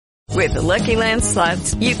With the Lucky Land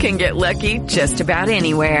Slots, you can get lucky just about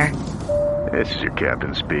anywhere. This is your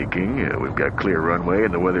captain speaking. We've got clear runway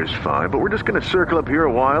and the weather's fine, but we're just going to circle up here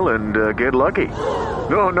a while and get lucky.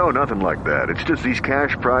 No, nothing like that. It's just these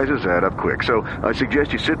cash prizes add up quick. So I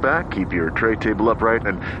suggest you sit back, keep your tray table upright,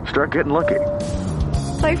 and start getting lucky.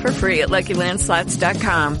 Play for free at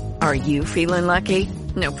LuckyLandSlots.com. Are you feeling lucky?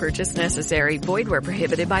 No purchase necessary. Void where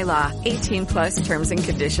prohibited by law. 18 plus terms and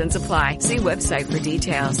conditions apply. See website for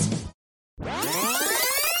details.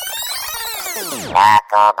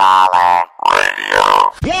 Knuckleballer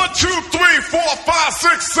Radio. 1, 2, 3, 4, 5,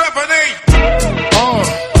 6, 7, 8. Come on.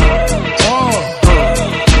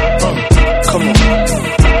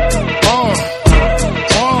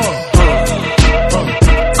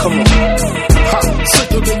 Come on. Hot,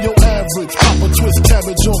 sicker than your average. Pop a twist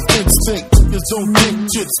cabbage on instinct. Niggas don't think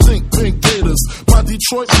jits, think pink gators. My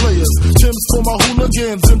Detroit players, Tim's for my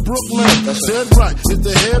hooligans in Brooklyn. That's dead right, if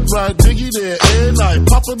the head right, Biggie there, air night.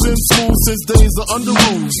 Papa been smooth since days of under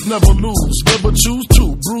rules. Never lose, never choose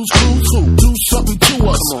to. Bruise, cruise, who? Do something to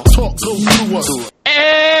us. Talk, go through us.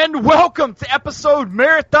 And welcome to episode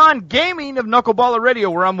Marathon Gaming of Knuckleballer Radio,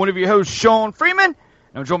 where I'm one of your hosts, Sean Freeman. And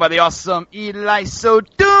I'm joined by the awesome Eli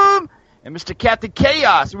Sodoom and Mr. Captain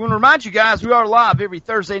Chaos. We want to remind you guys, we are live every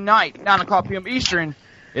Thursday night, 9 o'clock p.m. Eastern,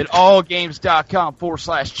 at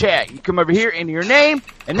allgames.com/chat. You come over here, enter your name,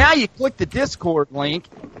 and now you click the Discord link.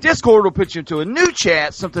 Discord will put you into a new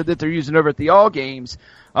chat, something that they're using over at the All Games.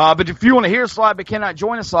 But if you want to hear us live but cannot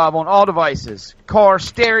join us live on all devices, car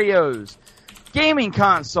stereos, gaming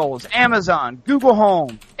consoles, Amazon, Google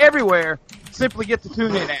Home, everywhere, simply get the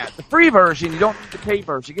TuneIn app. The free version, you don't need the paid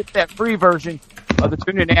version. Get that free version of the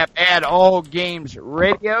TuneIn app, add All Games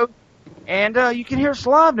Radio, and you can hear us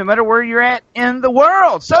live no matter where you're at in the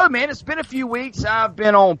world. So, man, it's been a few weeks. I've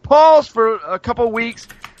been on pause for a couple of weeks.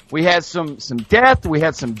 We had some death. We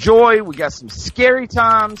had some joy. We got some scary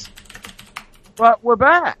times. But we're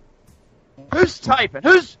back. Who's typing?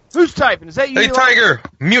 Who's typing? Is that you? Hey, Tiger!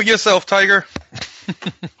 Mute yourself, Tiger.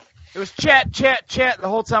 It was chat the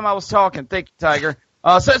whole time I was talking. Thank you, Tiger.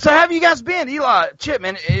 So how have you guys been? Eli, Chip,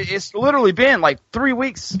 man, it's literally been like 4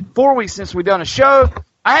 weeks since we done a show.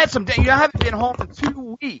 I had some, I haven't been home for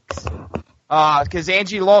 2 weeks. Cause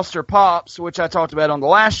Angie lost her pops, which I talked about on the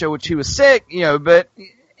last show, which he was sick, but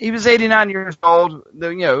he was 89 years old,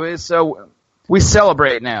 so we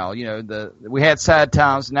celebrate now, we had sad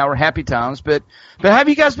times, now we're happy times, but how have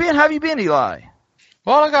you guys been? How have you been, Eli?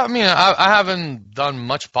 Well, I haven't done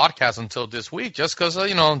much podcast until this week, just because,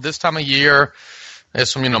 this time of year,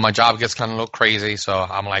 it's when, my job gets kind of a little crazy, so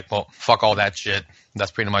I'm like, well, fuck all that shit.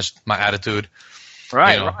 That's pretty much my attitude.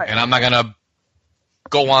 Right. And I'm not going to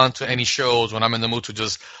go on to any shows when I'm in the mood to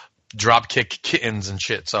just drop kick kittens and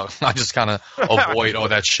shit, so I just kind of avoid all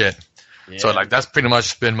that shit. Yeah. So, that's pretty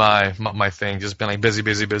much been my thing, just been,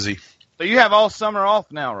 busy. So you have all summer off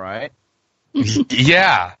now, right?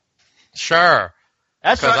 Yeah, sure.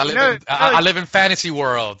 That's right. I live in fantasy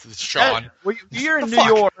world, Sean. You're in New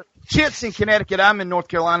York. Chip's in Connecticut. I'm in North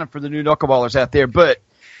Carolina for the new Knuckleballers out there. But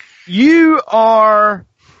you work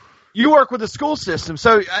with the school system.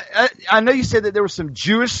 So I know you said that there were some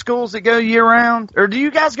Jewish schools that go year round. Or do you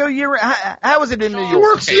guys go year round? How is it in New York? It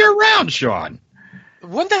works year round, Sean.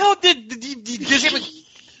 When the hell did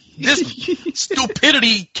this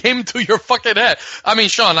stupidity came to your fucking head? I mean,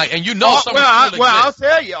 Sean, and summer school exists. I'll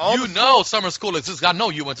tell you. Summer school exists. I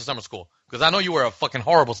know you went to summer school because I know you were a fucking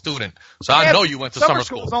horrible student. So I know you went to summer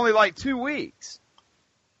school. It's only like 2 weeks.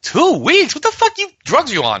 2 weeks? What the fuck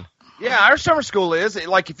drugs you on? Yeah, our summer school is.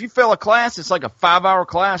 If you fail a class, it's like a 5-hour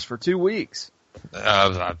class for 2 weeks.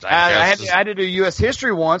 I had to do U.S.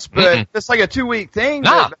 history once, but it's like a 2-week thing.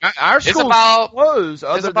 Nah, our school is closed.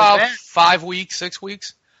 It's about 5 weeks, 6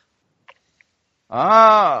 weeks.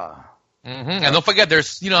 Ah. Mm-hmm. And don't forget,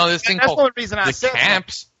 there's this thing called the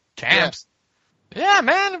camps. Camps. Yeah,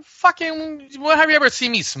 man. Fucking. What have you ever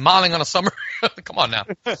seen me smiling on a summer? Come on now.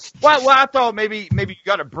 Well, I thought maybe you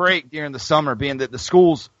got a break during the summer, being that the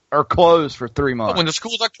schools are closed for 3 months. But when the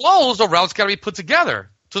schools are closed, the routes got to be put together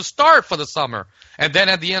to start for the summer. And then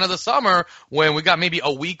at the end of the summer, when we got maybe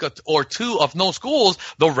a week or two of no schools,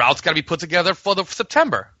 the routes got to be put together for the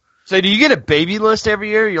September. So do you get a baby list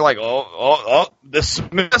every year? You're like,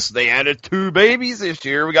 dismissed. They added 2 babies this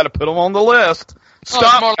year. We got to put them on the list.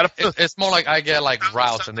 Stop. It's more like I get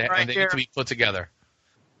routes and they need to be put together.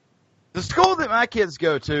 The school that my kids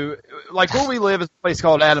go to, where we live, is a place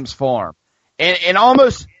called Adams Farm. And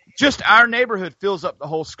almost just our neighborhood fills up the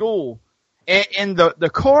whole school. And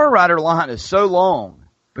the car rider line is so long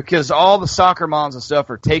because all the soccer moms and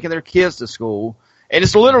stuff are taking their kids to school. And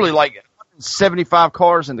it's literally 75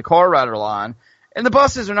 cars in the car rider line. and the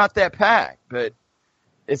buses are not that packed, but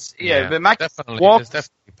it's but my definitely it's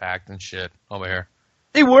definitely packed and shit over here.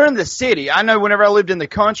 See, we're in the city. I know whenever I lived in the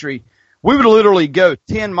country, we would literally go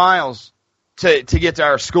 10 miles to get to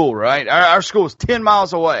our school, right? Our school is 10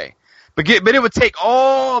 miles away. But it would take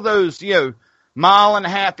all those, mile and a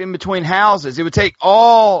half in between houses. It would take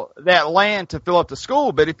all that land to fill up the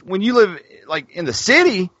school. But when you live like in the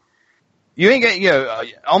city, you ain't got,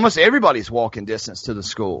 almost everybody's walking distance to the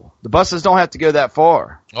school. The buses don't have to go that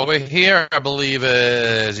far. Over here, I believe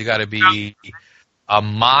you got to be a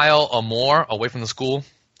mile or more away from the school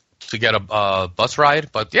to get a bus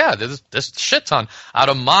ride. But yeah, there's shit ton. Out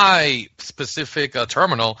of my specific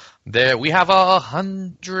terminal, we have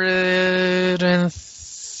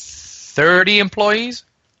 130 employees.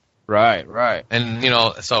 Right.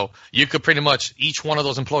 And, so you could pretty much, each one of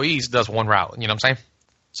those employees does one route. You know what I'm saying?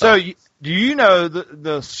 So do you know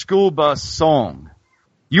the school bus song?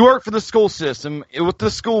 You work for the school system with the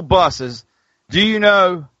school buses. Do you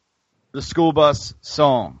know the school bus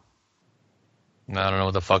song? I don't know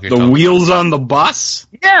what the fuck you're talking about. The wheels on the bus?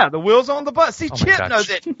 Yeah, the wheels on the bus. See, Chip knows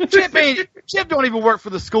it. Chip don't even work for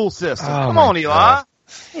the school system. Come on, Eli. God.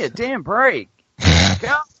 Yeah, damn break.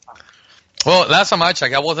 Well, last time I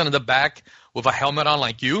checked, I wasn't in the back with a helmet on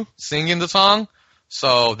like you, singing the song.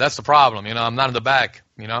 So that's the problem, I'm not in the back,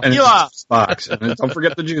 And it's a juice box. And don't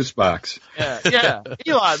forget the juice box. Yeah.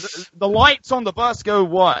 Eli, the lights on the bus go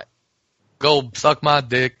what? Go suck my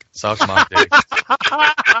dick, suck my dick.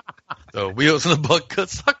 The wheels in the bucket,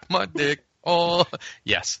 suck my dick. Oh,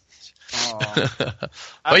 yes.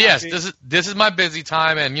 But yes, this is my busy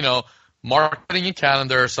time, and marketing and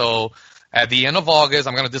calendar. So at the end of August,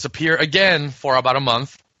 I'm gonna disappear again for about a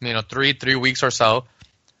month. 3 weeks or so,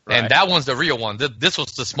 and that one's the real one. This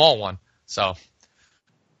was the small one. So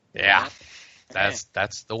yeah,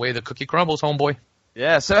 that's the way the cookie crumbles, homeboy.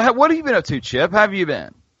 Yeah. So what have you been up to, Chip? How have you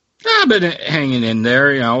been? I've been hanging in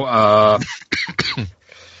there,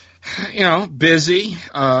 busy,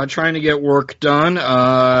 trying to get work done.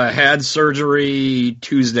 Had surgery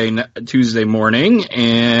Tuesday morning,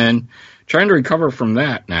 and trying to recover from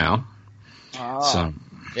that now. So,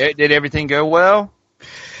 did everything go well?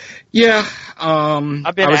 Yeah.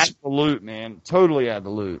 I've been out of the loop, man. Totally out of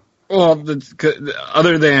the loop. Well,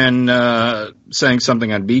 other than saying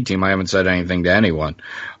something on B Team, I haven't said anything to anyone.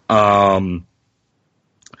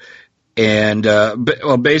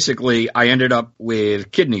 Basically, I ended up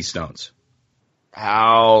with kidney stones.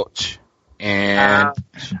 Ouch. And,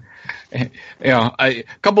 a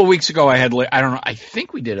couple of weeks ago, I don't know, I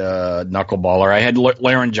think we did a Knuckleballer. I had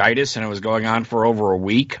laryngitis, and it was going on for over a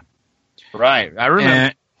week. Right. I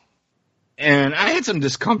remember. And I had some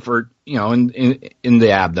discomfort, in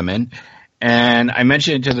the abdomen. And I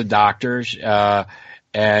mentioned it to the doctors,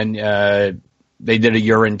 they did a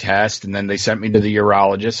urine test, and then they sent me to the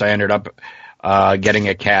urologist. I ended up getting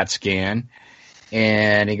a CAT scan,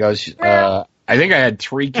 and he goes, I think I had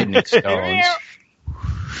 3 kidney stones.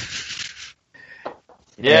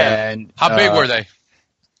 Yeah. And how big were they?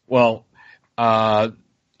 Well,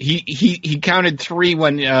 he counted 3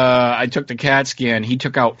 when I took the CAT scan. He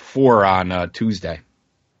took out 4 on Tuesday.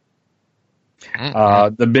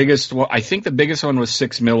 Mm-hmm. The biggest one, I think the biggest one was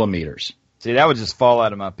 6 millimeters. See, that would just fall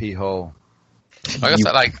out of my pee hole. Like I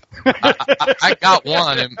said, I got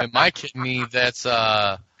one in my kidney that's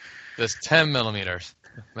 10 millimeters.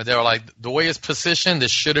 But they were like, the way it's positioned,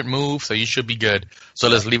 this shouldn't move, so you should be good. So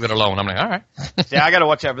let's leave it alone. I'm like, all right. See, I got to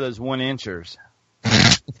watch out for those 1-inchers.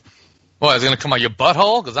 Well, is it going to come out your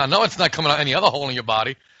butthole? Because I know it's not coming out any other hole in your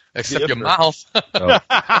body except your mouth.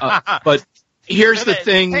 But here's the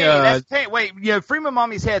thing. Wait, Freeman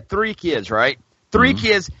Mommy's had 3 kids, right? 3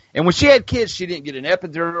 kids, and when she had kids, she didn't get an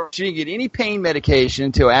epidural. She didn't get any pain medication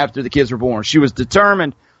until after the kids were born. She was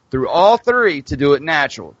determined through all 3 to do it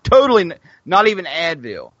natural. Totally, not even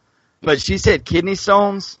Advil. But she said kidney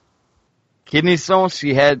stones.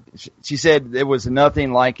 She said there was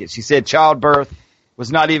nothing like it. She said childbirth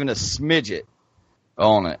was not even a smidget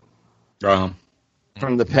on it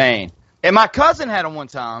from the pain. And my cousin had them one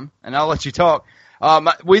time, and I'll let you talk.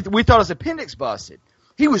 We thought his appendix busted.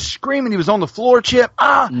 He was screaming. He was on the floor, Chip.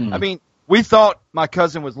 I mean, we thought my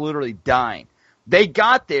cousin was literally dying. They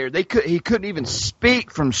got there. He couldn't even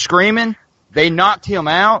speak from screaming. They knocked him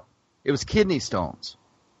out. It was kidney stones.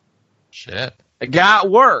 Shit. A guy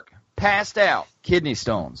at work passed out, kidney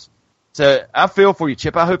stones. So I feel for you,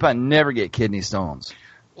 Chip. I hope I never get kidney stones.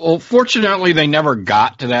 Well, fortunately, they never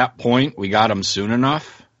got to that point. We got them soon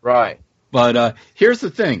enough. Right. But here's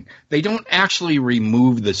the thing. They don't actually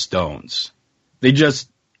remove the stones. They just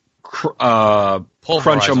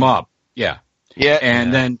crunch them up. Yeah. Yeah.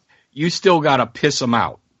 And then you still got to piss them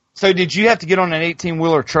out. So did you have to get on an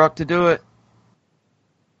 18-wheeler truck to do it?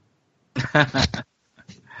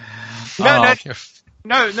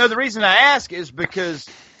 No. The reason I ask is because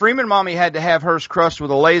Freeman Mommy had to have hers crushed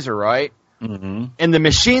with a laser, right? Mm-hmm. And the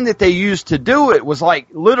machine that they used to do it was like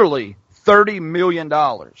literally $30 million.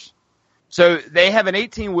 So they have an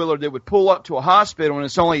 18-wheeler that would pull up to a hospital, and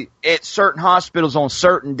it's only at certain hospitals on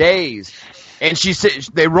certain days. And she said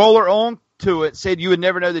they roll her on to it, said you would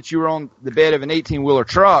never know that you were on the bed of an 18-wheeler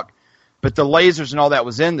truck, but the lasers and all that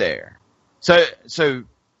was in there. So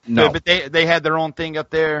no. But they had their own thing up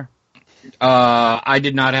there? I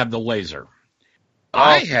did not have the laser.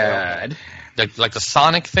 I had... Like the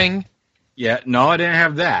Sonic thing? Yeah, no, I didn't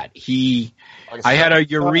have that. I had a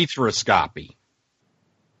urethroskopy.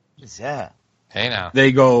 What is that? Hey now.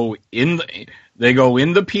 They go in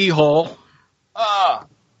the pee hole.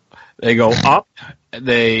 They go up.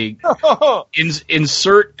 They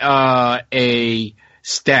insert a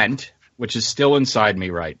stent, which is still inside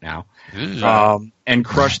me right now, and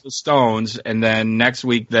crush the stones. And then next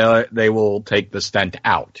week they will take the stent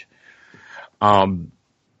out.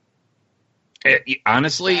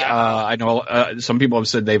 Honestly, I know some people have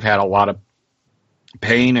said they've had a lot of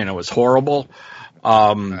pain and it was horrible.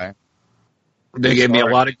 They gave me a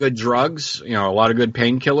lot of good drugs, a lot of good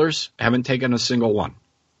painkillers. Haven't taken a single one.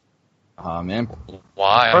 Oh, man.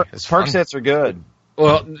 Why? Percocets are good.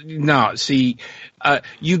 Well, no, see,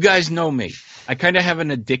 you guys know me. I kind of have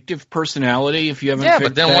an addictive personality, if you haven't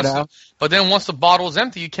figured that out. But then once the bottle's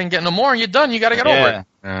empty, you can't get no more, and you're done. You got to get over it.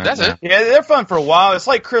 That's it. Yeah, they're fun for a while. It's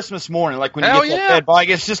like Christmas morning. Like when you get that bed bike,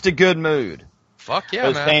 it's just a good mood. Fuck yeah,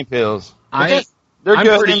 those man. pain pills. They're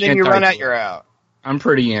good, and then you run out, you're out. I'm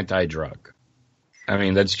pretty anti-drug. I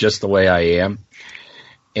mean, that's just the way I am.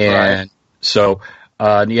 And so,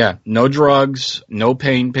 no drugs, no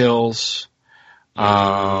pain pills.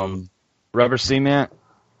 Rubber cement?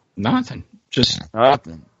 Nothing.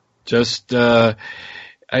 Nothing. Just, you don't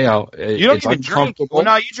even drink. Well,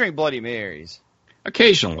 no, you drink Bloody Marys.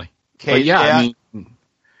 Occasionally. But I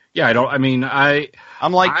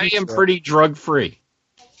am pretty drug free.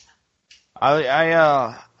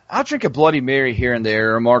 I'll drink a Bloody Mary here and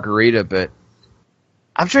there, or a margarita, but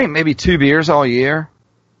I've drank maybe 2 beers all year,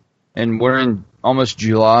 and we're in almost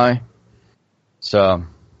July. So,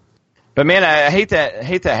 but man, I hate that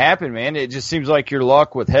happen, man. It just seems like your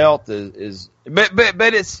luck with health is but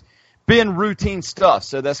it's been routine stuff,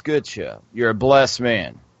 so that's good, Chip. You're a blessed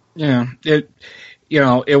man. Yeah, it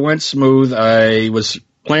went smooth. I was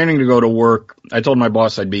planning to go to work. I told my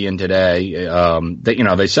boss I'd be in today.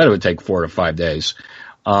 They said it would take 4 to 5 days.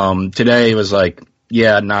 Today it was like,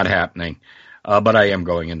 not happening. But I am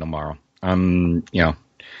going in tomorrow.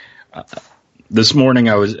 This morning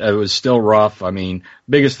I was still rough. I mean,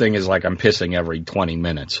 biggest thing is like I'm pissing every 20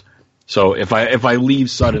 minutes. So if I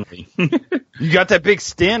leave suddenly, you got that big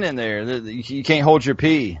stent in there. You can't hold your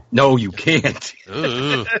pee. No, you can't.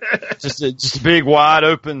 just a big wide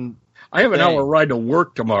open. I have an hour ride to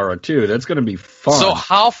work tomorrow too. That's going to be fun. So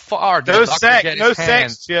how far did the doctor get his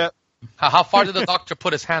hand? Sex, Chip. How far did the doctor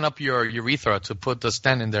put his hand up your urethra to put the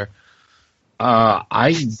stent in there?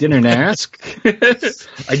 I didn't ask.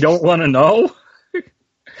 I don't want to know.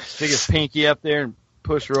 Stick his pinky up there and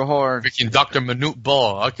push real hard. Freaking Dr. Manute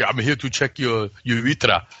Ball. Okay, I'm here to check your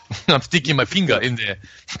urethra. I'm sticking my finger in there.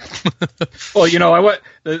 Well,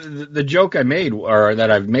 the joke I made, or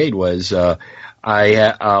that I've made, was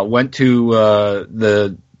I went to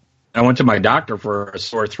my doctor for a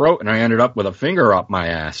sore throat, and I ended up with a finger up my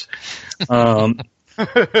ass.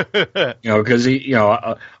 Because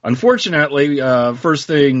unfortunately, first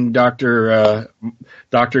thing Dr.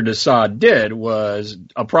 Desaad did was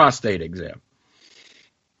a prostate exam.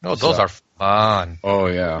 Oh, those are fun. Oh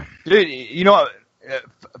yeah, dude.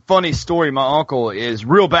 Funny story. My uncle is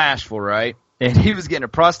real bashful, right? And he was getting a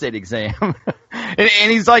prostate exam,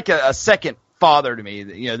 and he's like a second father to me.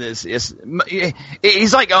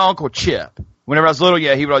 He's like Uncle Chip. Whenever I was little, he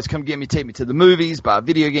would always come get me, take me to the movies, buy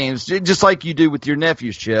video games, just like you do with your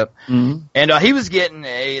nephews, Chip. Mm-hmm. And he was getting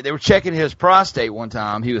they were checking his prostate one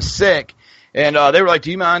time. He was sick, and they were like,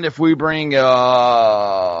 "Do you mind if we bring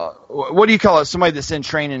what do you call it? Somebody that's in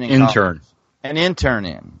training in intern, college? An intern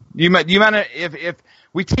in? Do you mind if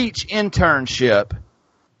we teach internship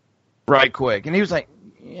right quick?" And he was like,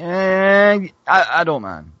 "Yeah, I don't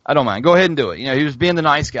mind. I don't mind. Go ahead and do it." He was being the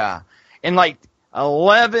nice guy, and like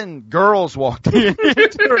 11 girls walked in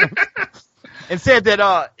and said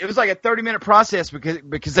that it was like a 30-minute process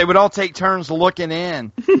because they would all take turns looking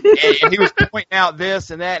in, and he was pointing out this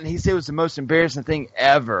and that, and he said it was the most embarrassing thing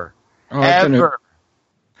ever. Ever.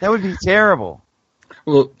 That would be terrible.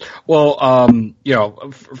 For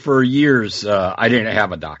years, I didn't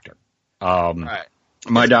have a doctor. Right.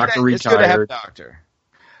 My doctor retired. It's good to have a doctor.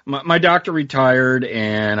 My doctor retired,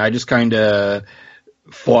 and I just kind of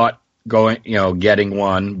fought getting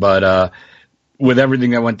one. But with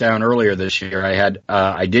everything that went down earlier this year,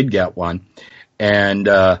 I did get one, and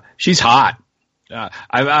she's hot.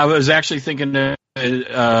 I was actually thinking of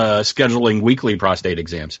scheduling weekly prostate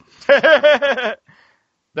exams. That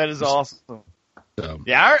is awesome. So.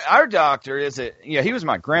 Yeah, our doctor he was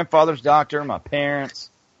my grandfather's doctor, my parents,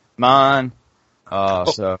 mine.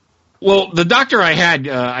 So. Well, the doctor I had,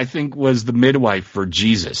 I think, was the midwife for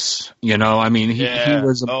Jesus. He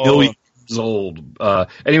was a billion years old, and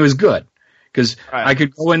he was good. Because I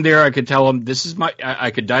could go in there, I could tell him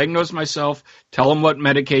I could diagnose myself, tell him what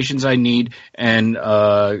medications I need, and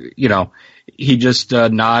he just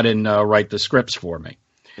nod and write the scripts for me.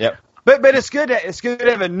 Yep. But it's good to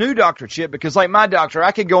have a new doctor, Chip, because like my doctor,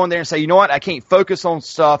 I could go in there and say, you know what, I can't focus on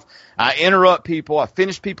stuff. I interrupt people. I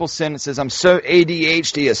finish people's sentences. I'm so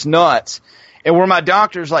ADHD, it's nuts. And where my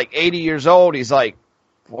doctor's like 80 years old, he's like,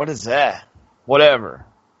 what is that? Whatever.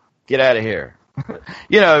 Get out of here.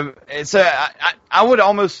 It's I would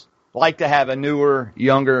almost like to have a newer,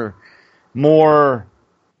 younger, more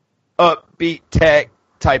upbeat tech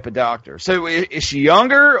type of doctor. So is she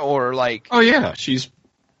younger or like? Oh yeah,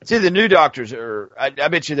 See, the new doctors I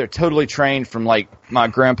bet you they're totally trained from like my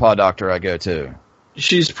grandpa doctor I go to.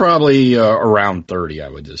 She's probably around 30, I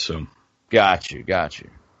would assume. Got you.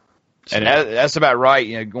 And that's about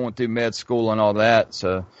right, going through med school and all that.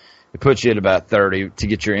 So it puts you at about 30 to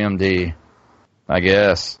get your MD, I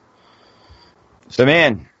guess. So,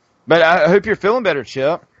 man, but I hope you're feeling better,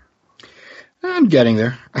 Chip. I'm getting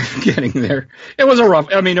there. It was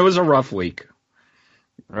a rough week.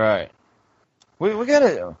 Right. We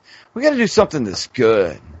gotta do something that's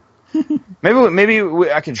good. maybe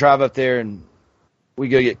I can drive up there and we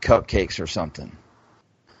go get cupcakes or something.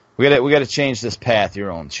 We gotta change this path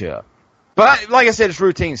you're on, Chip. But like I said, it's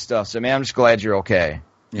routine stuff. So man, I'm just glad you're okay.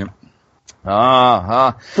 Yep.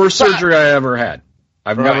 First surgery I ever had.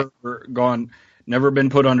 I've never been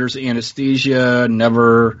put under anesthesia.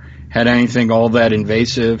 Never had anything all that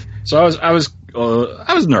invasive. So I was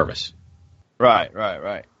nervous. Right.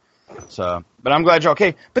 So, but I'm glad you're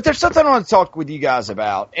okay. But there's something I want to talk with you guys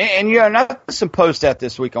about, and I put some posts out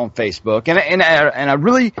this week on Facebook, and I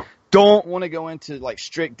really don't want to go into like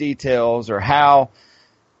strict details or how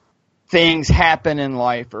things happen in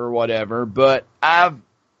life or whatever. But I've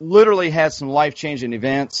literally had some life-changing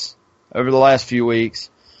events over the last few weeks,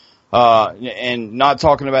 and not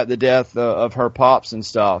talking about the death of her pops and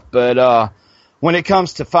stuff, but when it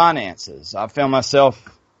comes to finances, I found myself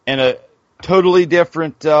in a totally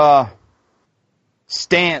different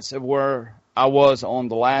stance of where I was on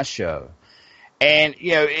the last show. And,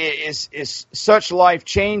 it's such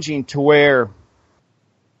life-changing to where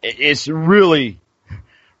it's really,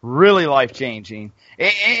 really life-changing.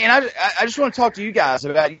 And I just want to talk to you guys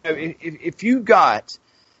about, if you got,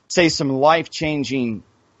 say, some life-changing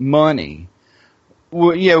money,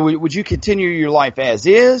 would you continue your life as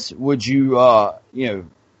is? Would you,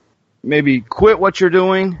 maybe quit what you're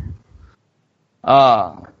doing?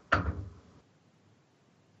 Hold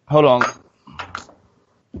on.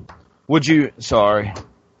 Sorry,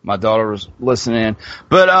 my daughter was listening.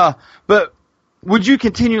 But would you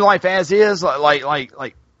continue life as is?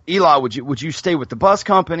 Like Eli, would you stay with the bus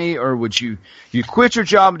company, or would you quit your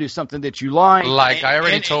job and do something that you like? Like I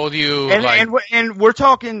already told you. And we're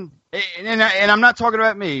talking, and I'm not talking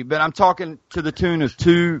about me, but I'm talking to the tune of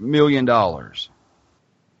 $2 million.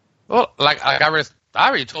 Well, like I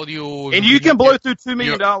already told you. And you can blow through $2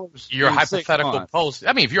 million. Your hypothetical post.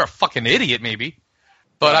 I mean, if you're a fucking idiot, maybe.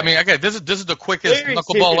 But I mean, again, this is the quickest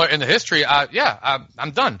knuckleballer in the history.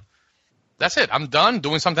 I'm done. That's it. I'm done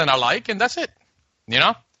doing something I like, and that's it.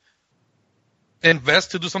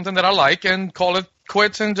 Invest to do something that I like, and call it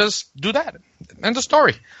quits, and just do that. End of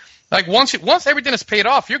story. Like once everything is paid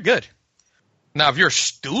off, you're good. Now, if you're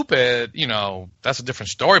stupid, that's a different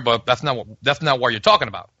story. But that's not what you're talking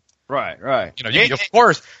about. Right. Of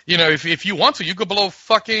course, if you want to, you could blow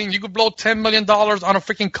 $10 million on a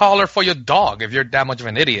freaking collar for your dog if you're that much of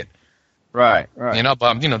an idiot. Right.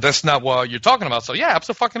 But that's not what you're talking about. So yeah,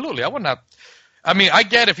 absolutely. I would not. I mean, I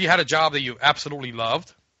get if you had a job that you absolutely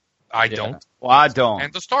loved. I don't. Well, I don't.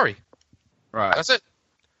 End of story. Right. That's it.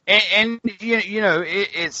 And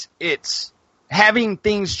it's having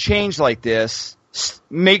things change like this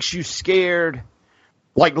makes you scared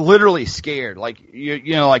like literally scared. Like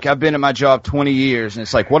you know, like I've been at my job 20 years, and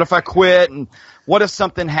it's like, what if I quit? And what if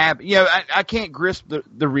something happened? You know, I can't grasp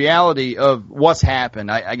the reality of what's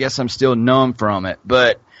happened. I guess I'm still numb from it.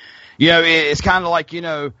 But you know, it's kind of like, you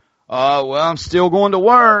know, well, I'm still going to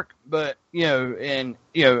work, but you know, and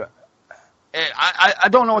you know, I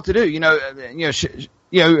don't know what to do. You know,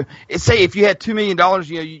 say if you had $2 million,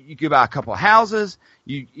 you know, you could buy a couple of houses.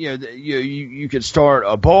 You could start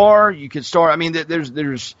a bar. You could start. I mean,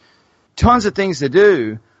 there's tons of things to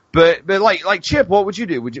do. But like Chip, what would you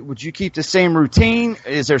do? Would you keep the same routine?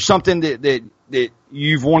 Is there something that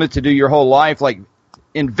you've wanted to do your whole life? Like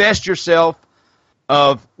invest yourself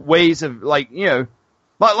of ways of, like, you know,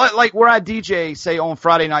 like where I DJ, say, on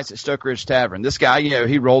Friday nights at Stoke Ridge Tavern. This guy, you know,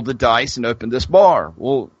 he rolled the dice and opened this bar.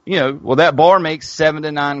 Well, you know, that bar makes $7,000 to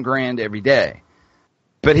 $9,000 every day.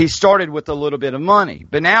 But he started with a little bit of money.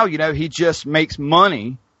 But now, you know, he just makes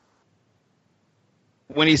money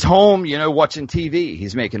when he's home, you know, watching TV.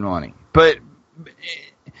 He's making money. But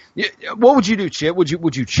what would you do, Chip? Would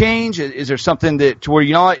you change? Is there something to where,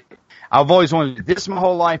 you know what, I've always wanted to do this my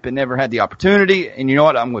whole life but never had the opportunity, and you know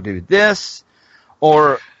what, I'm going to do this?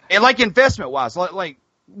 Or, and like investment-wise, like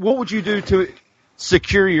what would you do to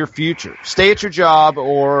secure your future? Stay at your job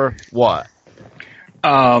or what?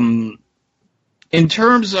 In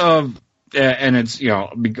terms of, and it's, you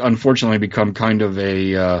know, unfortunately become kind of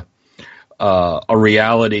a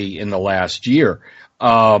reality in the last year.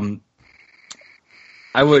 I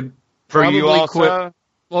would probably you also quit.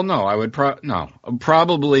 Well, no, I would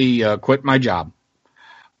probably quit my job.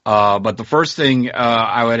 But the first thing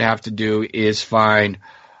I would have to do is find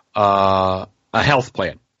a health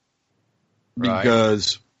plan,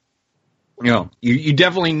 because you know you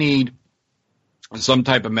definitely need some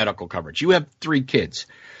type of medical coverage. You have 3 kids.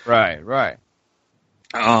 Right.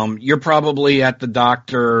 You're probably at the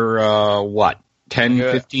doctor, 10,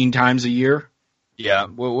 15 times a year? Yeah,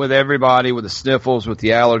 with everybody, with the sniffles, with the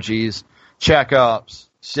allergies, checkups,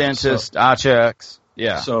 dentist, eye checks.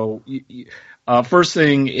 Yeah. So first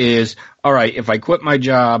thing is, all right, if I quit my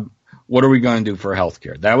job, what are we going to do for health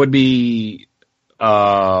care? That would be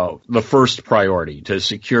the first priority, to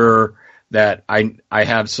secure that I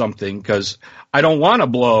have something, because I don't want to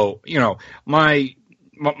blow, you know, my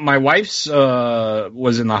wife's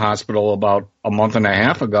was in the hospital about a month and a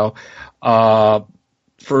half ago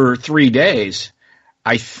for 3 days.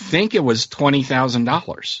 I think it was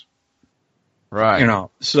 $20,000. Right. You know,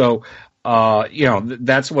 so you know,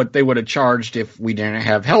 that's what they would have charged if we didn't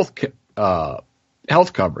have health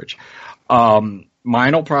coverage.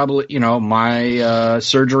 Mine will probably, you know, my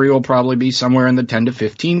surgery will probably be somewhere in the $10,000 to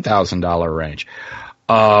 $15,000 range.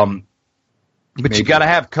 But you got to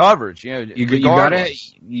have coverage, you know.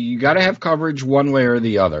 You got to have coverage one way or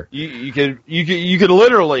the other. You could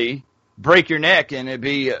literally break your neck and it'd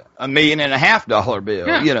be $1.5 million bill.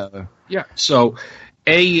 Yeah. You know. Yeah. So,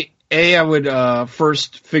 I would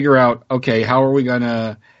first figure out, okay, how are we going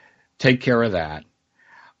to take care of that?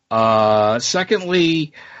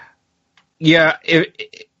 Secondly, yeah,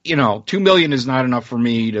 you know, $2 million is not enough for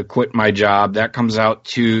me to quit my job. That comes out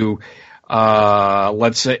to,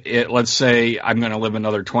 let's say I'm going to live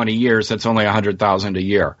another 20 years. That's only $100,000 a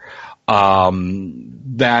year.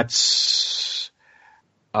 That's,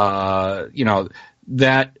 you know,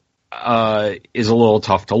 that is a little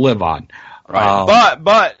tough to live on. Right.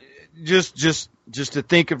 But just to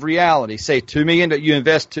think of reality, say $2 million that you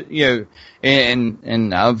invest, you know,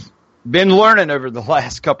 and I've been learning over the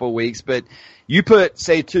last couple of weeks, but you put,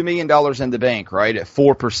 say, $2 million in the bank, right, at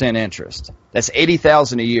 4% interest. That's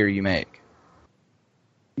 $80,000 a year you make.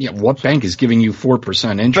 Yeah, what bank is giving you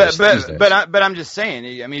 4% interest? But I'm just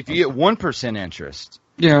saying. I mean, if you get 1% interest,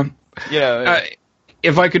 yeah, you know,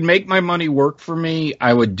 if I could make my money work for me,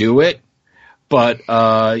 I would do it. But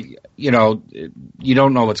you know, you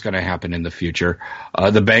don't know what's going to happen in the future.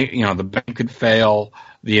 The bank could fail.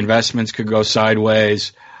 The investments could go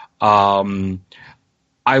sideways.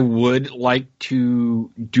 I would like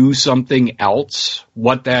to do something else.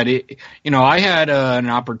 What that is, you know, I had an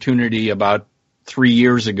opportunity about 3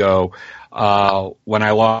 years ago when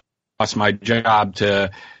I lost my job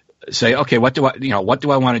to say, okay, what do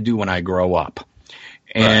I want to do when I grow up?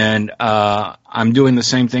 And I'm doing the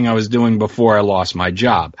same thing I was doing before I lost my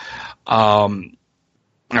job.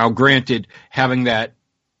 Now, granted, having that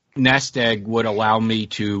nest egg would allow me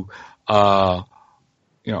to,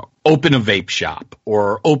 you know, open a vape shop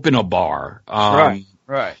or open a bar. Right.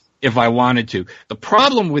 If I wanted to. The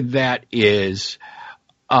problem with that is,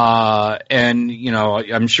 and, you know,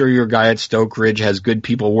 I'm sure your guy at Stoke Ridge has good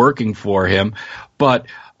people working for him, but,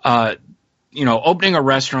 you know, opening a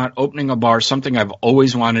restaurant, opening a bar, something I've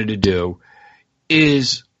always wanted to do,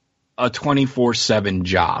 is a 24/7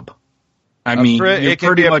 job. I mean, it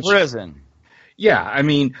can be a prison. Yeah, I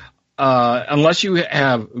mean, unless you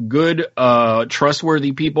have good,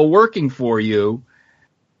 trustworthy people working for you,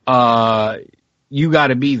 you got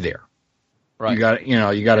to be there. Right. You got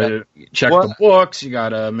to check the books. You got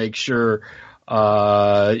to make sure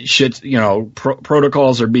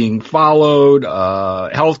protocols are being followed,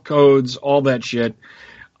 health codes, all that shit.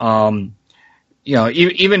 Even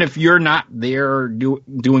if you're not there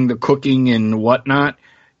doing the cooking and whatnot,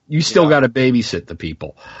 you still got to babysit the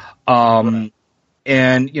people. Right.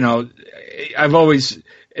 And, I've always,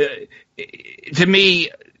 to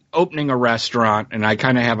me, opening a restaurant, and I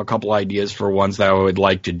kind of have a couple ideas for ones that I would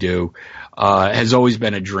like to do, has always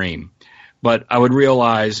been a dream. But I would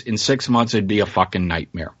realize in 6 months it'd be a fucking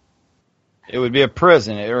nightmare. It would be a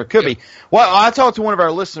prison, or it could be. Well, I talked to one of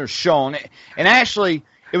our listeners, Sean, and actually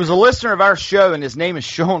it was a listener of our show, and his name is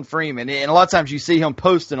Sean Freeman. And a lot of times you see him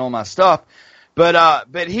posting on my stuff. But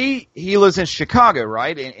he lives in Chicago,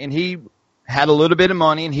 right? And he had a little bit of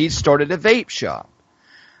money, and he started a vape shop.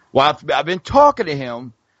 Well, I've been talking to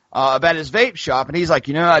him about his vape shop, and he's like,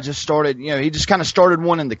 I just started, he just kind of started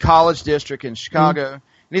one in the college district in Chicago. Mm-hmm.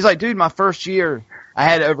 And he's like, dude, my first year, I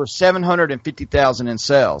had over $750,000 in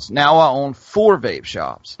sales. Now I own 4 vape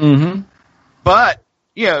shops. Mm-hmm. But,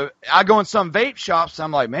 I go in some vape shops,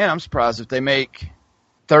 I'm like, man, I'm surprised if they make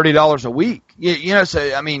 $30 a week.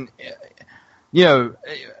 So, I mean,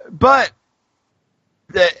 but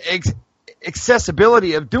the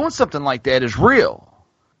accessibility of doing something like that is real.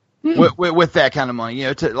 With that kind of money,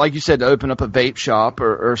 like you said, to open up a vape shop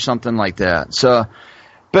or something like that. So,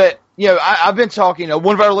 but, I've been talking,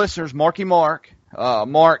 one of our listeners, Mark,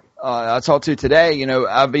 I talked to today,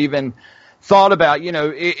 I've even thought about,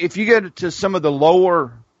 if you go to some of the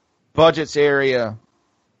lower budgets area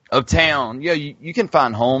of town, you can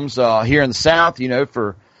find homes, here in the South,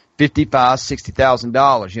 for $55,000,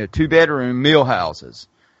 $60,000, 2-bedroom meal houses.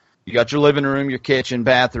 You got your living room, your kitchen,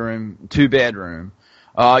 bathroom, 2-bedroom.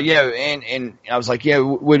 And I was like,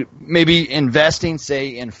 would maybe investing,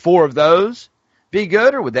 say, in 4 of those be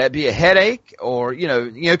good, or would that be a headache? Or,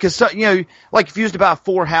 because, like if you used to buy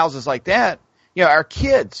 4 houses like that, our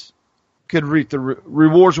kids could reap the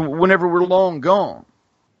rewards whenever we're long gone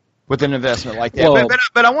with an investment like that. Well,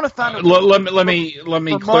 but I want to find out. Let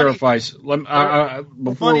me clarify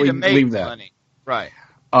before we leave that. Money. Right.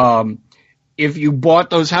 If you bought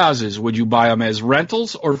those houses, would you buy them as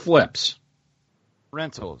rentals or flips?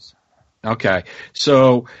 Rentals. Okay.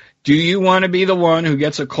 So do you want to be the one who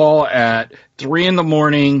gets a call at 3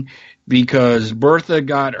 a.m. because Bertha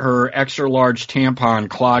got her extra large tampon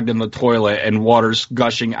clogged in the toilet and water's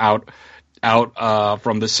gushing out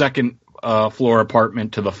from the second floor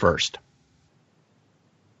apartment to the first?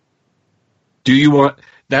 Do you want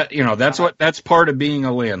that? That's part of being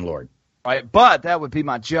a landlord. Right. But that would be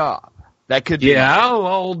my job. That could be. Yeah.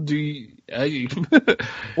 Well, do you?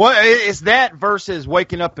 Well, it's that versus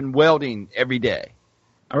waking up and welding every day.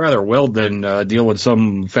 I'd rather weld than deal with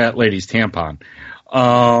some fat lady's tampon.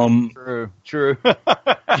 True.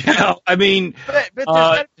 I mean, but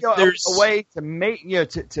there's a way to make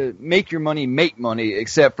to make your money make money,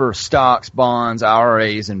 except for stocks, bonds,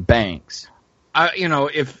 IRAs, and banks.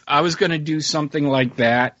 If I was going to do something like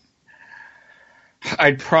that,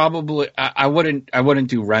 I'd probably I wouldn't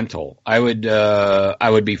do rental. I would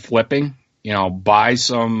be flipping. Buy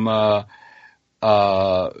some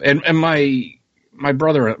and my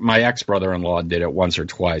ex-brother-in-law did it once or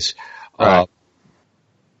twice. Right.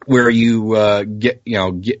 Where you buy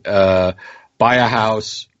a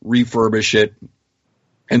house, refurbish it,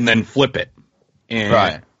 and then flip it. And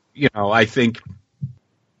right. I think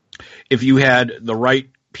if you had the right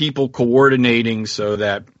people coordinating so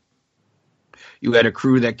that you had a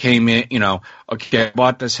crew that came in, okay, I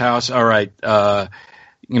bought this house, all right, the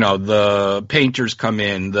painters come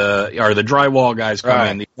in, the drywall guys come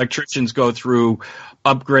in, the electricians go through,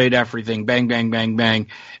 upgrade everything, bang, bang, bang, bang,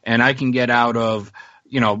 and I can get out of,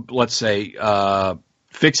 let's say,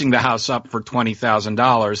 fixing the house up for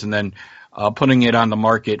 $20,000 and then putting it on the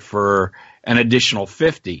market for an additional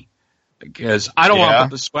 $50,000. Because I don't want to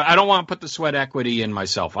put the sweat. I don't want to put the sweat equity in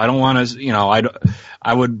myself. I don't want to.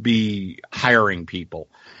 I would be hiring people.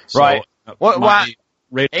 So right. My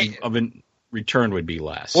rate of return would be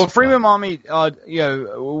less. Well, Freeman Mommy,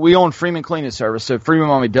 we own Freeman Cleaning Service, so Freeman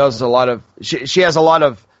Mommy does a lot of. She has a lot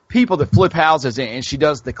of people that flip houses, and she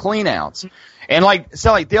does the clean outs. And like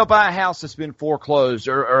they'll buy a house that's been foreclosed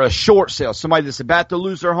or a short sale. Somebody that's about to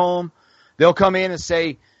lose their home, they'll come in and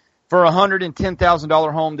say, for a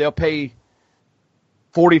 $110,000 home, they'll pay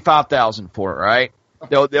 $45,000 for it, right?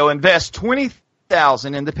 They'll invest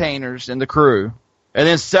 $20,000 in the painters and the crew, and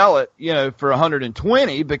then sell it, for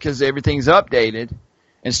 $120 because everything's updated,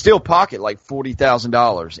 and still pocket like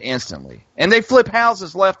 $40,000 instantly. And they flip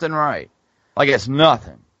houses left and right, like it's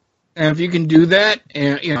nothing. And if you can do that,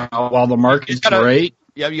 and while the market's great,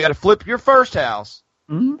 you got to flip your first house,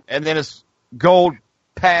 mm-hmm. and then it's gold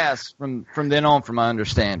pass from then on, from my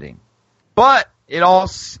understanding. But it all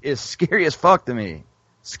is scary as fuck to me.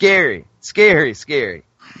 Scary.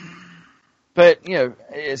 But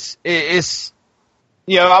it's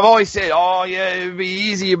I've always said, oh yeah, it'd be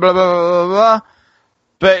easy, blah blah blah blah.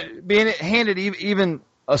 But being handed even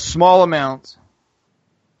a small amount,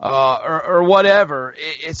 or whatever,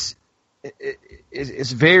 it's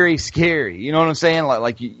very scary. You know what I'm saying?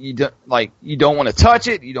 Like you don't want to touch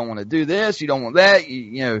it. You don't want to do this. You don't want that.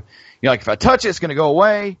 You're like, if I touch it, it's going to go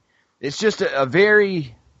away. It's just a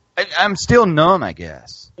very. I'm still numb, I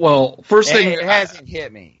guess. Well, first thing, it hasn't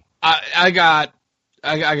hit me. I got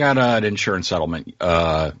an insurance settlement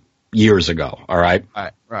years ago. All right.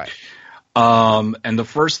 Right. And the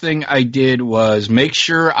first thing I did was make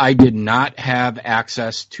sure I did not have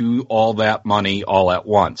access to all that money all at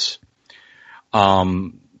once. I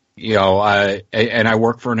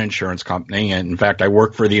work for an insurance company, and in fact, I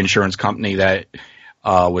work for the insurance company that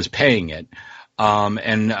was paying it.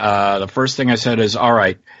 The first thing I said is, all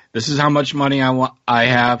right, this is how much money I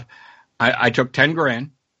have. I took $10,000.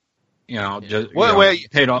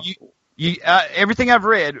 Paid off. Everything I've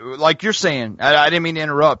read, like you're saying, I didn't mean to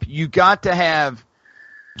interrupt. You got to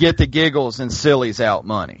get the giggles and sillies out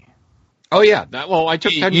money. Oh yeah, I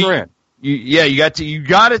took $10,000. You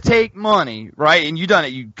got to take money, right? And you done it.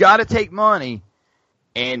 You got to take money,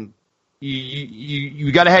 and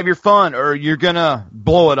you got to have your fun, or you're gonna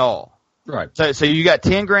blow it all. Right. So you got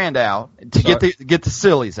 $10,000 out to get the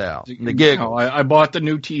sillies out. The giggles. I bought the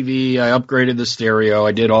new TV. I upgraded the stereo.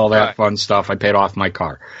 I did all that fun stuff. I paid off my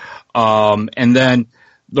car. And then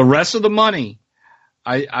the rest of the money,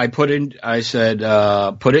 I put in. I said,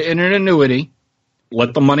 put it in an annuity.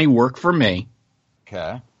 Let the money work for me.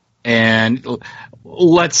 Okay. And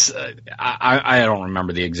let's. I don't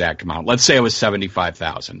remember the exact amount. Let's say it was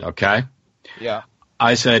 $75,000. Okay. Yeah.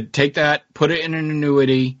 I said, take that, put it in an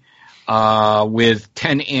annuity. With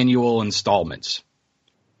 10 annual installments.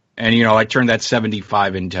 And, I turned that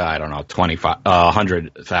 75 into, I don't know,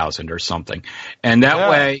 100,000 or something. And that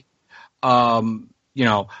way,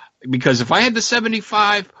 because if I had the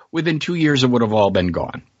 75, within 2 years, it would have all been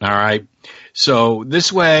gone. All right. So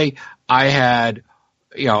this way I had,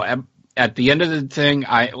 at the end of the thing,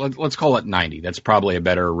 let's call it 90. That's probably a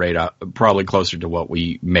better rate, probably closer to what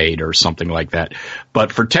we made or something like that.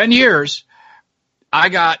 But for 10 years, I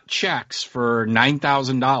got checks for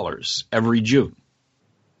 $9,000 every June.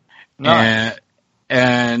 Nice.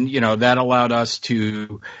 And that allowed us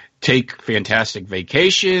to take fantastic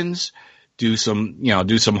vacations, do some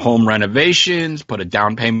home renovations, put a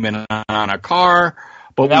down payment on a car.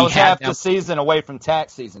 But that was half the season away from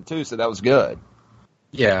tax season too, so that was good.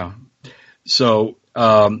 Yeah. So,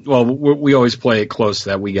 we always play it close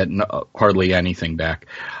that we get hardly anything back.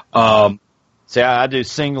 See, I do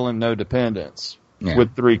single and no dependents. Yeah.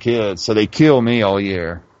 With 3 kids, so they kill me all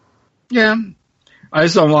year. Yeah, I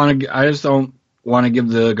just don't want to give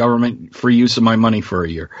the government free use of my money for a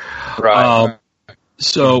year. Right.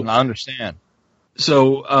 So I understand.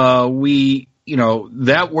 So we,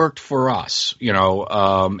 that worked for us,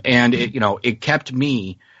 and it kept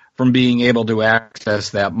me from being able to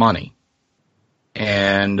access that money.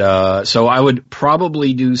 And so I would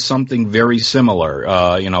probably do something very similar,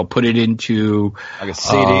 put it into like a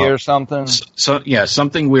CD or something.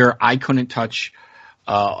 Something where I couldn't touch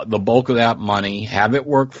the bulk of that money, have it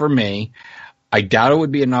work for me. I doubt it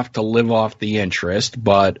would be enough to live off the interest,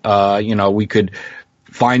 but we could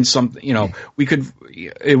find something.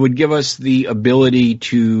 It would give us the ability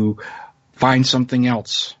to find something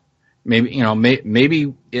else. Maybe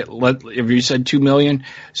if you said $2 million,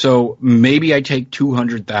 so maybe I take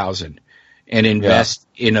 $200,000 and invest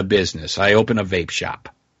in a business. I open a vape shop.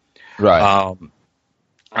 Right.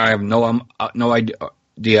 I have no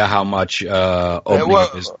idea how much opening a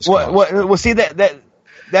business costs. Well, see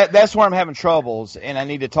that's where I'm having troubles, and I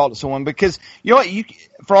need to talk to someone because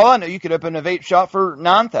for all I know, you could open a vape shop for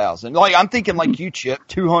 $9,000. Like I'm thinking, like you, Chip,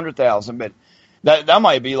 $200,000, but. That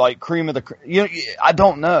might be like cream of the. I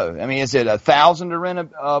don't know. I mean, is it $1,000 to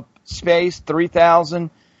rent a space? $3,000?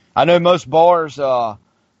 I know most bars.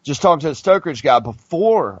 Just talking to the Stokeridge guy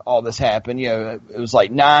before all this happened. It was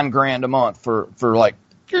like $9,000 a month for like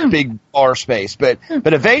big bar space. But a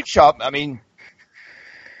vape shop, I mean,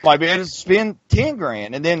 might be able to spend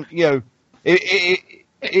 $10,000, and then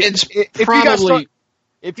it's probably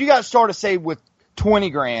if you got to start, say with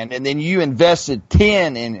 20 grand and then you invested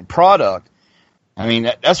 10 in product, I mean,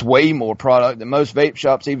 that's way more product than most vape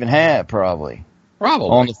shops even have, probably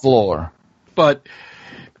on the floor. But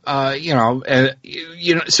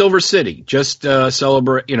Silver City just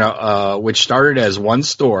celebrate, which started as one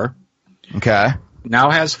store. Okay.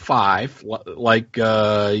 Now has 5, like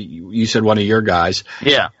you said, one of your guys.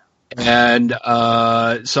 Yeah. And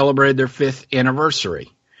celebrated their 5th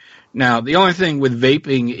anniversary. Now, the only thing with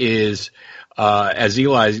vaping is, as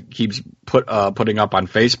Eli keeps putting up on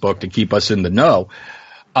Facebook to keep us in the know,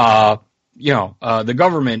 the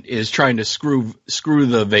government is trying to screw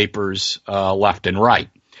the vapors left and right.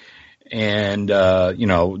 And,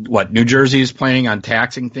 New Jersey is planning on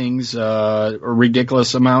taxing things a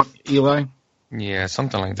ridiculous amount, Eli? Yeah,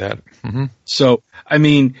 something like that. Mm-hmm. So, I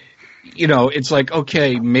mean, it's like,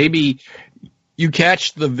 okay, maybe you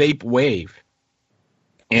catch the vape wave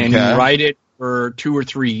and you ride it for 2 or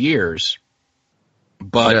 3 years.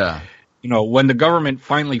 But, when the government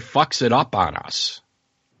finally fucks it up on us,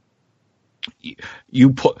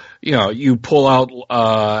 you pull out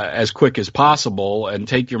as quick as possible and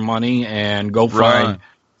take your money and go find,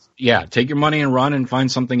 take your money and run and find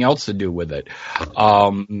something else to do with it.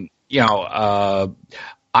 I'm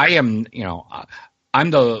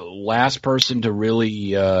the last person to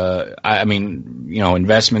really,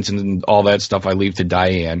 investments and all that stuff I leave to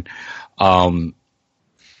Diane. Money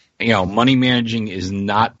managing is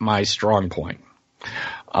not my strong point.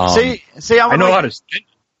 I know how to spend.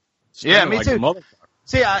 Yeah, me too.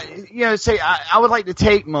 I would like to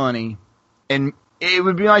take money, and it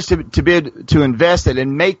would be nice to be able to invest it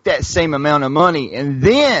and make that same amount of money, and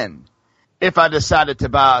then if I decided to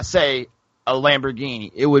buy, say, a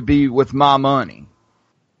Lamborghini, it would be with my money.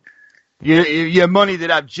 Your money that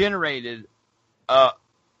I've generated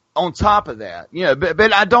on top of that.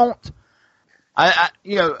 But I don't.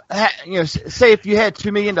 Say if you had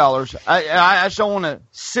 $2 million, I just don't want to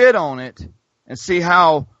sit on it and see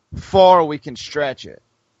how far we can stretch it.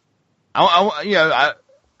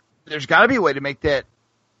 There's got to be a way to make that,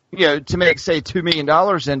 to make say $2 million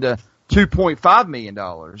into $2.5 million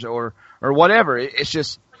or whatever.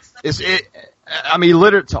 I'm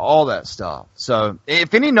illiterate to all that stuff. So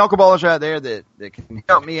if any knuckleballers out there that can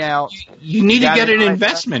help me out, you need to get an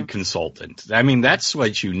investment consultant. I mean, that's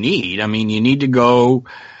what you need. I mean, you need to go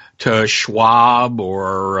to Schwab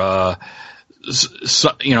or,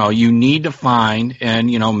 you need to find,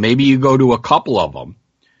 and, maybe you go to a couple of them.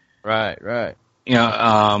 Right.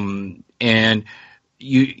 And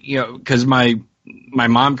because my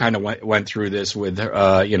mom kind of went through this with,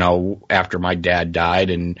 after my dad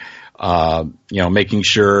died and, making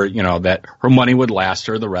sure, that her money would last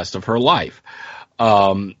her the rest of her life.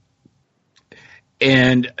 And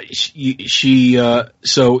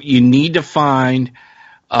so you need to find,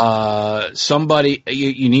 somebody,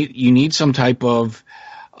 you need some type of,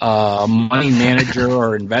 money manager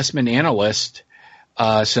or investment analyst,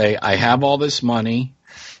 say, I have all this money.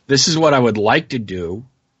 This is what I would like to do.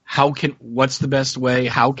 What's the best way?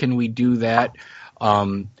 How can we do that?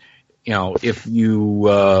 If you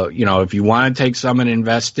want to take some and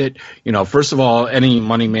invest it, first of all, any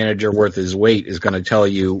money manager worth his weight is going to tell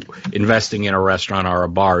you investing in a restaurant or a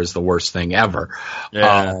bar is the worst thing ever.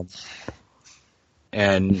 Yeah.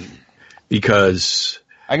 And because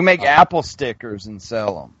I can make Apple stickers and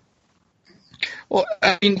sell them. Well,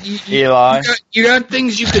 I mean, Eli, you got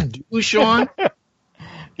things you could do, Sean.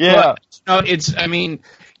 Yeah. But, if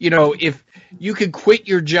you could quit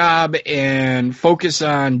your job and focus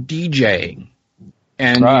on DJing,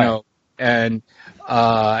 and and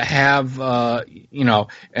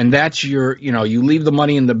that's your, you leave the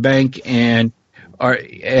money in the bank and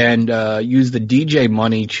use the DJ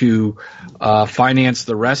money to finance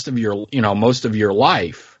the rest of your, most of your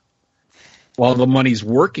life while the money's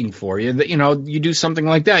working for you. That you do something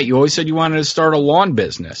like that. You always said you wanted to start a lawn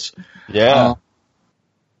business. Yeah.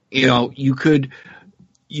 You could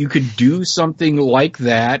do something like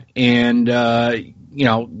that, and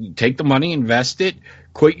take the money, invest it,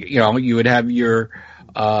 quit. You would have your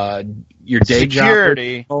day job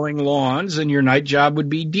mowing lawns, and your night job would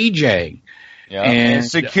be DJing. Yeah, and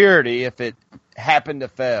security if it happened to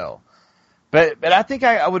fail. But I think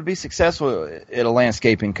I would be successful at a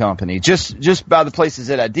landscaping company just by the places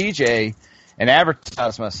that I DJ and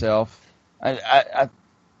advertise myself. I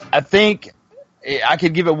think I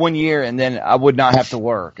could give it 1 year and then I would not have to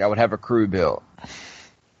work. I would have a crew built.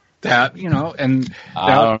 That, and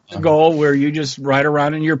that's the goal where you just ride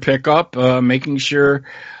around in your pickup, making sure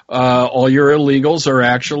all your illegals are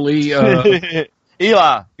actually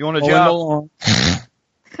Eli, you want a job?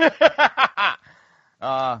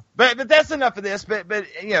 But that's enough of this. But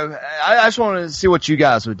I just wanted to see what you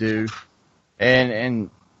guys would do, and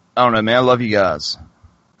I don't know, man. I love you guys.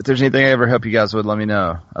 If there's anything I ever help you guys with, let me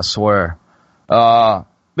know. I swear. But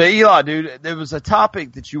Eli, dude, there was a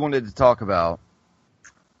topic that you wanted to talk about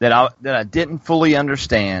that I didn't fully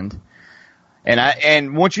understand,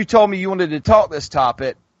 and once you told me you wanted to talk this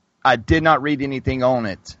topic, I did not read anything on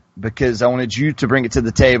it because I wanted you to bring it to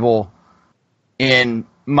the table in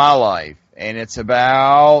my life, and it's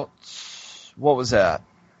about what was that?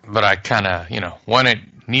 But I kind of,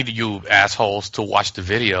 needed you assholes to watch the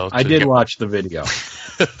video. I did watch the video.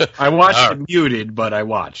 I watched it muted, but I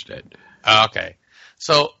watched it. Okay.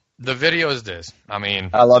 So the video is this. I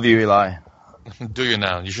mean, I love you, Eli. Do you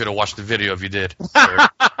now? You should have watched the video if you did.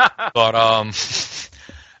 But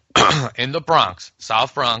in the Bronx,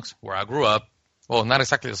 South Bronx, where I grew up, well, not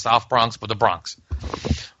exactly the South Bronx, but the Bronx,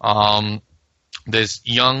 this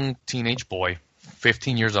young teenage boy,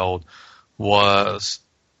 15 years old, was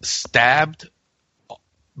stabbed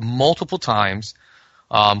multiple times,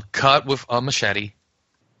 cut with a machete,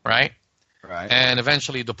 right? Right. And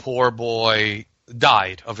eventually the poor boy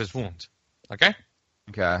died of his wounds. Okay?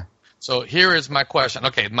 Okay. So here is my question.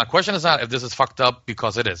 Okay, my question is not if this is fucked up,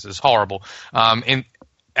 because it is. It's horrible. And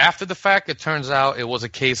after the fact, it turns out it was a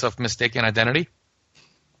case of mistaken identity.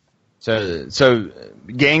 So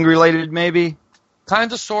gang-related, maybe?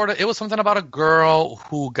 Kind of, sort of. It was something about a girl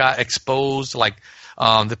who got exposed, like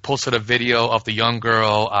they posted a video of the young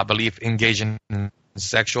girl, I believe, engaging in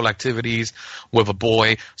sexual activities with a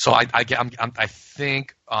boy. So I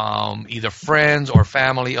think either friends or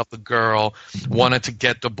family of the girl wanted to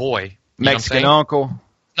get the boy. Mexican uncle.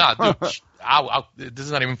 Nah, dude, this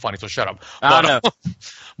is not even funny, so shut up. I know.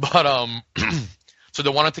 So they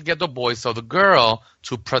wanted to get the boy. So the girl,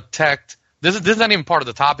 to protect, this is not even part of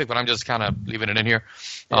the topic, but I'm just kind of leaving it in here.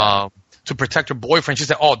 Yeah. To protect her boyfriend, she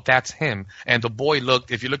said, "Oh, that's him." And the boy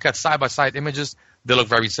looked. If you look at side-by-side images, they look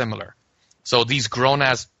very similar. So these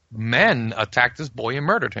grown-ass men attacked this boy and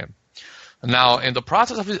murdered him. Now, in the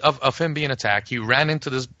process of him being attacked, he ran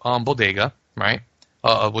into this bodega, right,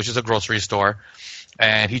 which is a grocery store,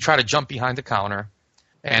 and he tried to jump behind the counter,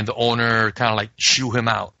 and the owner kind of like shoo him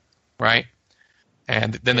out, right?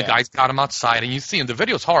 And then the guys got him outside, and you see him. The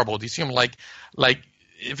video's horrible. You see him like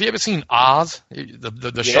if you ever seen Oz,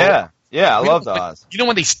 the show. Yeah, I love Oz. You know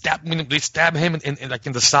when they stab him in like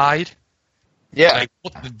in the side. Yeah,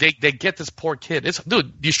 like, they get this poor kid.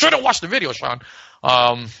 Dude, you should have watched the video, Sean.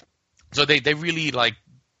 So they really like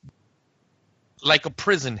a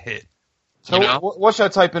prison hit. So what should I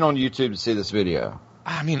type in on YouTube to see this video?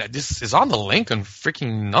 I mean, this is on the link on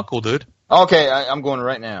freaking Knuckle, dude. Okay, I'm going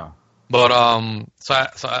right now. But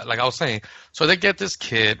so like I was saying, so they get this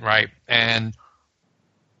kid, right, and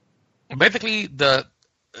basically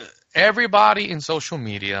everybody in social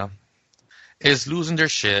media is losing their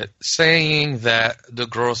shit, saying that the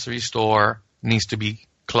grocery store needs to be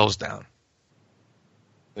closed down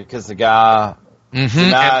because the guy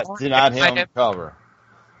denied him cover.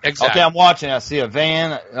 Exactly. Okay, I'm watching. I see a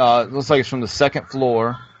van. It looks like it's from the second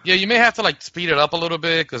floor. Yeah, you may have to like speed it up a little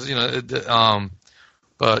bit because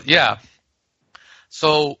but yeah.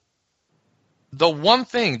 So the one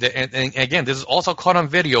thing that, and again, this is also caught on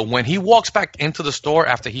video. When he walks back into the store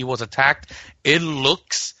after he was attacked, it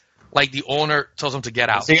looks like the owner tells him to get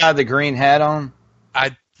out. Does he got the green hat on?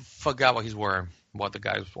 I forgot what the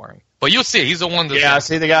guy was wearing. But you'll see. He's the one. I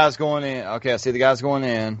see the guys going in. Okay, I see the guys going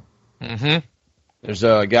in. Mm-hmm. There's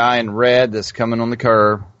a guy in red that's coming on the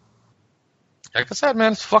curb. Like I said,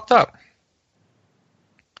 man, it's fucked up.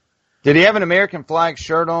 Did he have an American flag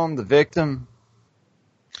shirt on, the victim?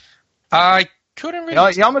 I couldn't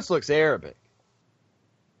really. He almost looks Arabic.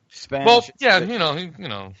 Spanish. Well, yeah, you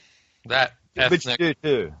know that ethnic. But you do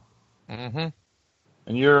too. Mm-hmm.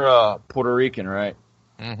 And you're Puerto Rican, right?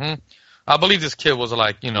 Mm-hmm. I believe this kid was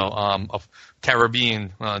like, of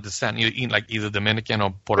Caribbean descent, either Dominican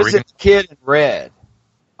or Puerto Rican. Is it kid in red?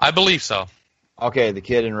 I believe so. Okay, the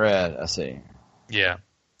kid in red. I see. Yeah.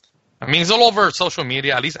 I mean, it's all over social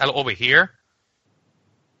media, at least over here.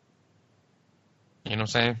 You know what I'm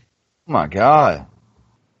saying? Oh, my God.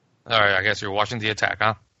 All right, I guess you're watching the attack,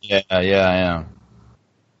 huh? Yeah, I am.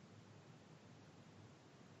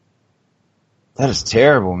 That is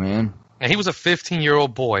terrible, man. And he was a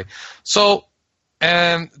 15-year-old boy. So,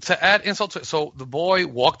 and to add insult to it, so the boy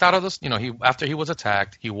walked out of this, after he was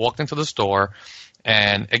attacked, he walked into the store.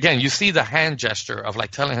 And again, you see the hand gesture of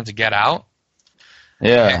like telling him to get out.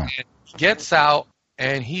 Yeah. And he gets out,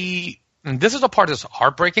 and this is the part that's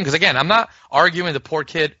heartbreaking, because again, I'm not arguing the poor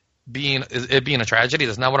kid being a tragedy.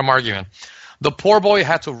 That's not what I'm arguing. The poor boy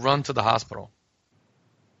had to run to the hospital.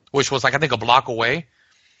 which was like I think a block away,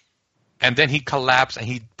 and then he collapsed and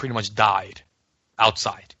he pretty much died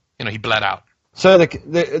outside. He bled out. So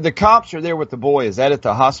the cops are there with the boy. Is that at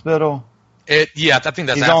the hospital? Yeah, I think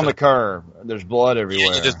that's. He's on the curb. There's blood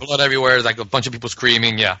everywhere. Yeah, there's blood everywhere. There's like a bunch of people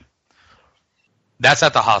screaming. Yeah, that's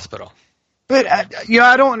at the hospital. But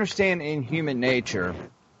I don't understand in human nature.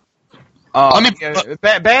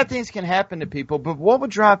 Bad things can happen to people, but what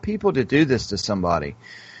would drive people to do this to somebody?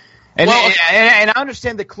 And I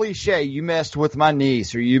understand the cliche, you messed with my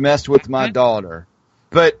niece or you messed with my daughter,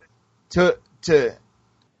 but to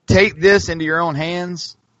take this into your own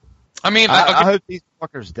hands, I hope these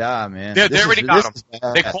fuckers die, man. They already got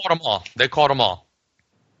them. They caught them all. They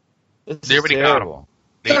already got them.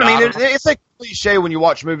 It's like cliche when you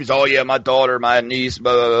watch movies. Oh yeah, my daughter, my niece,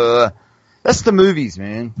 blah, blah, blah. That's the movies,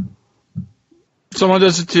 man. Someone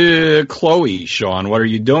does it to Chloe, Sean. What are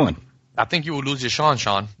you doing? I think you would lose your Sean.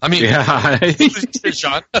 Sean. I think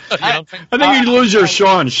you'd lose your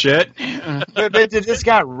Sean shit. But did this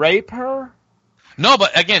guy rape her? No,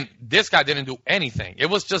 but again, this guy didn't do anything. It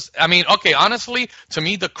was just, honestly, to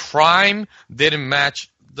me, the crime didn't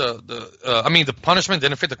match the punishment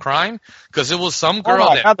didn't fit the crime because it was some girl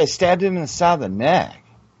God, they stabbed him in the side of the neck.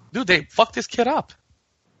 Dude, they fucked this kid up.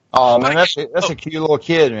 Oh man, that's a cute little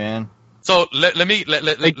kid, man. So let me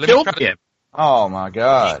killed him. Oh my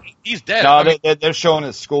God, he's dead. No, they're showing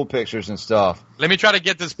his school pictures and stuff. Let me try to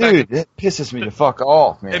get this back. Dude, that pisses me the fuck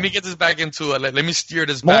off, man. Let me get this back into let me steer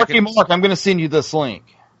this back. Mark, I'm going to send you this link.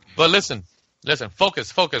 But listen,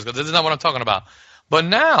 focus, because this is not what I'm talking about. But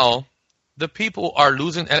now the people are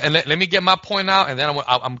losing, and let me get my point out, and then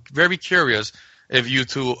I'm very curious if you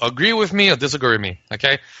two agree with me or disagree with me.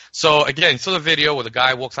 Okay, so again, the video where the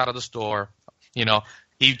guy walks out of the store,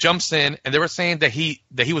 he jumps in, and they were saying that he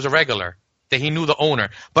was a regular, that he knew the owner.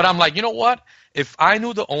 But I'm like, you know what? If I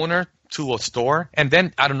knew the owner to a store, and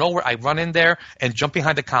then out of nowhere I run in there and jump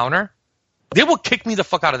behind the counter, they will kick me the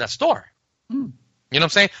fuck out of that store. You know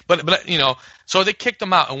what I'm saying? But so they kicked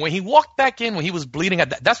him out. And when he walked back in, when he was bleeding,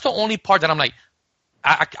 that's the only part that I'm like,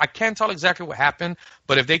 I can't tell exactly what happened.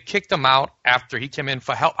 But if they kicked him out after he came in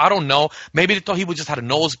for help, I don't know. Maybe they thought he would just had a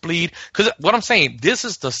nosebleed. Because what I'm saying, this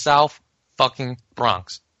is the South fucking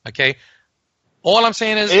Bronx. Okay? All I'm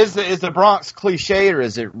saying is the Bronx cliche or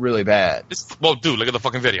is it really bad? Well, dude, look at the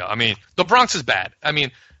fucking video. The Bronx is bad.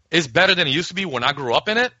 It's better than it used to be when I grew up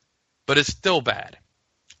in it, but it's still bad.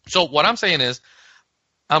 So what I'm saying is,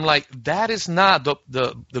 I'm like, that is not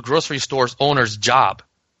the grocery store's owner's job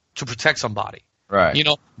to protect somebody. Right.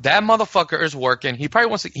 That motherfucker is working. He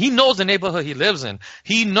probably he knows the neighborhood he lives in.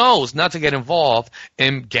 He knows not to get involved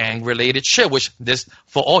in gang related shit, which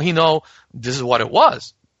for all he know, this is what it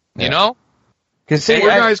was. Yeah. Because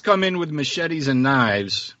guys come in with machetes and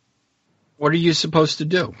knives. What are you supposed to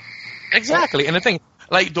do? Exactly. And the thing,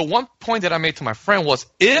 like the one point that I made to my friend was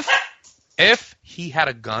if he had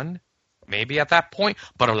a gun, maybe at that point,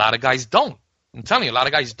 but a lot of guys don't. I'm telling you, a lot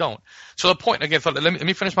of guys don't. So the point, again, let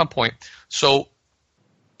me finish my point. So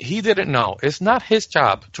he didn't know. It's not his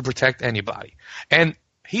job to protect anybody. And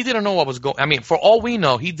he didn't know what was going. For all we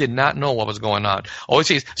know, he did not know what was going on. Always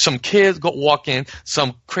says some kids walk in,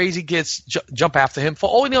 some crazy kids jump after him. For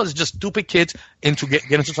all we know, it's just stupid kids get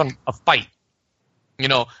into a fight. You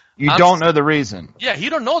don't know the reason. Yeah, he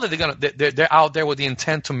don't know that they're out there with the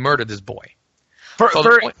intent to murder this boy.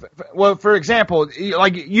 For example,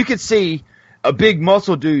 like you could see a big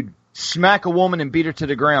muscle dude smack a woman and beat her to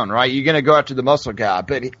the ground, right? You're gonna go after the muscle guy,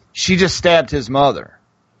 but she just stabbed his mother.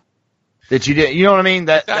 That you did, you know what I mean?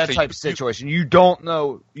 That type of situation. You don't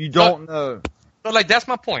know. So like that's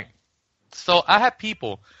my point. So I have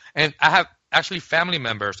people, and I have actually family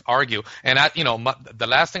members argue, and the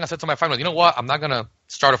last thing I said to my family, you know what? I'm not gonna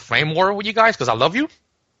start a flame war with you guys because I love you,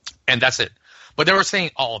 and that's it. But they were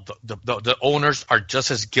saying, the owners are just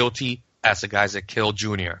as guilty as the guys that killed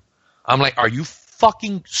Junior. I'm like, are you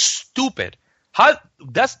fucking stupid?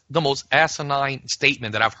 That's the most asinine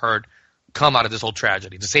statement that I've heard come out of this whole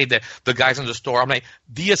tragedy. To say that the guys in the store, I'm like,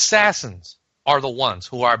 the assassins are the ones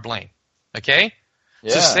who are blamed. Okay?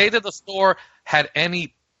 Yeah. To say that the store had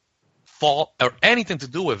any fault or anything to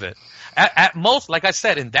do with it. At most, like I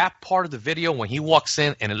said, in that part of the video when he walks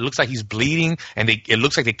in and it looks like he's bleeding and it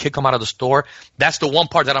looks like they kick him out of the store, that's the one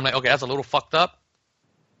part that I'm like, okay, that's a little fucked up.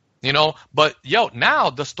 But now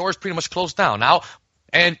the store is pretty much closed down. Now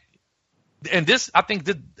and this I think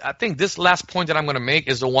this last point that I'm going to make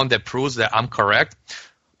is the one that proves that I'm correct.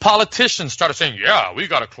 Politicians started saying, yeah, we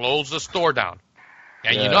got to close the store down.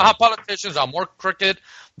 And you know how politicians are more crooked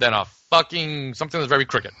than a fucking something that's very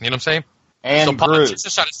crooked. You know what I'm saying? And so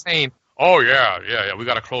politicians started saying, oh yeah, we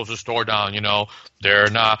got to close the store down. They're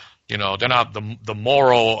not the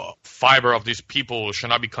moral fiber of these people should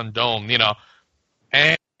not be condoned.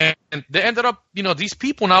 And they ended up, these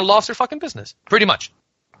people now lost their fucking business, pretty much.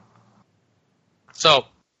 So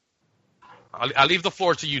I'll leave the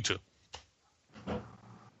floor to you two.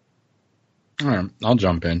 All right, I'll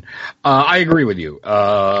jump in. I agree with you.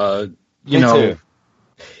 Me too.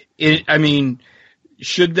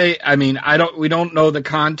 Should they? We don't know the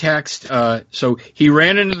context. So he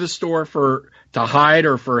ran into the store to hide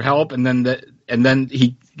or for help, and then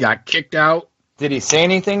he got kicked out. Did he say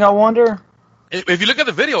anything, I wonder? If you look at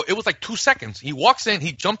the video, it was like 2 seconds. He walks in,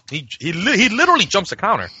 he jumped, he literally jumps the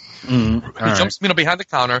counter. Mm-hmm. He jumps, behind the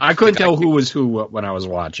counter. I couldn't tell who was who when I was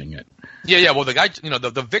watching it. Yeah. Well, the guy,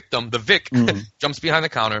 the victim, the Vic, jumps behind the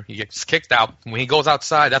counter. He gets kicked out. When he goes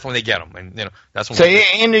outside, that's when they get him. And that's when. So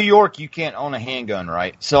in New York, you can't own a handgun,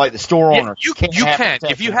 right? So like the store owner, you can.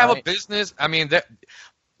 If you have a business,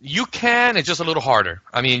 you can. It's just a little harder.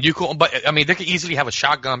 You could, but they could easily have a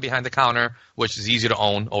shotgun behind the counter, which is easy to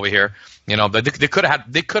own over here. But they could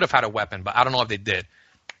have had a weapon, but I don't know if they did.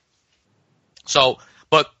 So,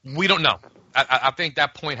 but we don't know. I think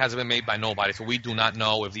that point hasn't been made by nobody, so we do not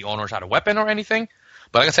know if the owners had a weapon or anything.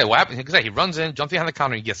 But like I said, what happens? Like I said, he runs in, jumps behind the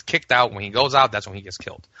counter, he gets kicked out. When he goes out, that's when he gets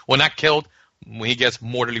killed. Well, not killed, when he gets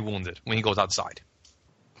mortally wounded when he goes outside.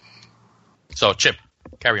 So, Chip,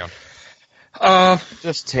 carry on.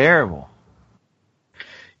 Just terrible.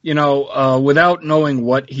 Without knowing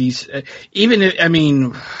what he's, if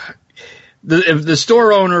the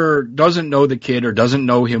store owner doesn't know the kid or doesn't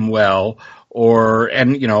know him well,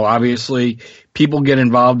 obviously people get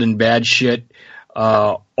involved in bad shit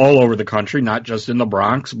all over the country, not just in the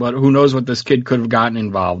Bronx, but who knows what this kid could have gotten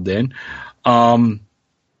involved in. And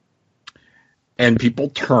people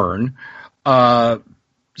turn.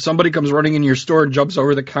 Somebody comes running in your store and jumps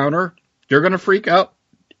over the counter, you're going to freak out,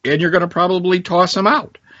 and you're going to probably toss him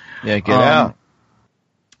out. Yeah, get out.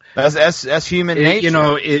 That's human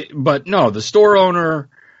nature. But no, the store owner,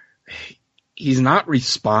 he's not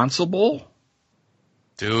responsible.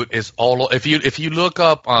 Dude, it's all. If you look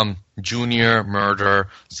up Junior Murder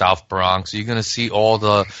South Bronx, you're gonna see all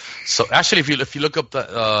the. So actually, if you look up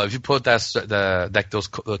if you put those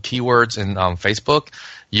keywords in Facebook,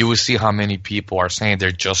 you will see how many people are saying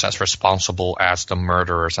they're just as responsible as the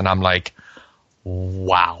murderers, and I'm like,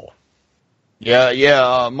 wow.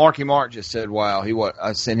 Yeah. Marky Mark just said, "Wow."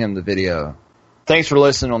 I sent him the video. Thanks for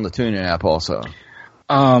listening on the TuneIn app, also.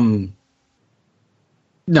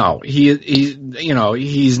 No,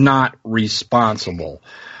 he's not responsible.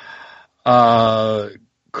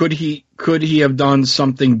 Could he have done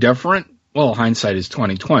something different? Well, hindsight is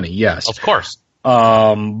 20/20. Yes, of course.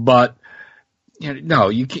 But no,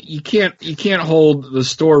 you can't hold the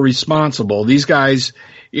store responsible. These guys,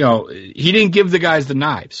 he didn't give the guys the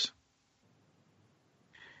knives.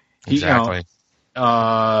 Exactly.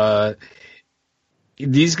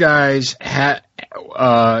 These guys had.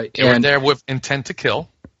 They were there with intent to kill.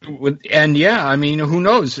 Who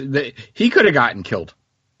knows? He could have gotten killed.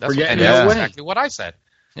 That's exactly what I said.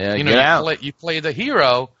 Yeah, you play the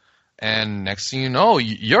hero, and next thing you know,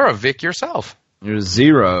 you're a Vic yourself. You're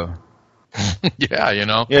zero. Yeah,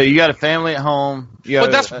 Yeah, you got a family at home.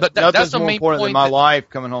 That's the more main important point. Than my life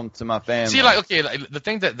coming home to my family. See, the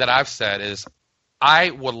thing that I've said is,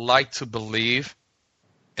 I would like to believe,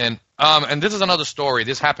 and this is another story.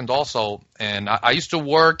 This happened also, and I used to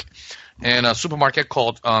work in a supermarket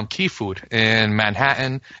called Key Food in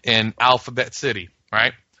Manhattan in Alphabet City,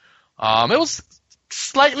 right? It was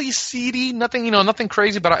slightly seedy, nothing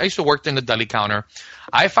crazy, but I used to work in the deli counter.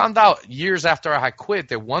 I found out years after I had quit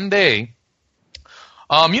that one day,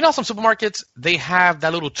 some supermarkets, they have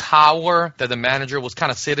that little tower that the manager was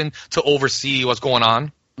kind of sitting to oversee what's going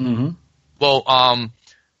on. Mm-hmm. Well,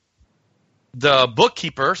 the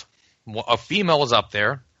bookkeepers, a female was up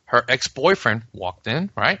there. Her ex-boyfriend walked in,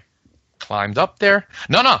 right? Climbed up there.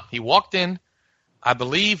 No, he walked in, I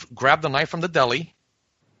believe, grabbed the knife from the deli,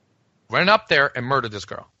 ran up there, and murdered this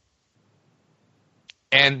girl.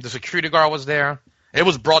 And the security guard was there. It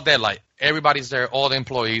was broad daylight. Everybody's there, all the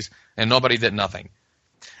employees, and nobody did nothing.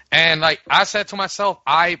 And I said to myself,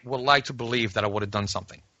 I would like to believe that I would have done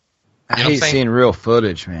something. I hate seeing real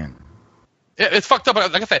footage, man. It's fucked up.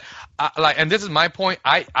 Like I said, and this is my point.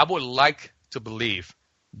 I would like to believe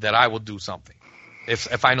that I will do something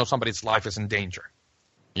if I know somebody's life is in danger.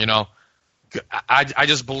 I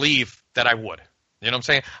just believe that I would. You know what I'm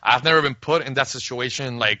saying? I've never been put in that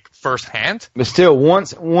situation firsthand. But still,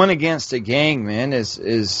 one against a gang, man, is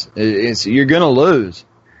you're gonna lose.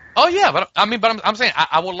 Oh yeah, but I'm saying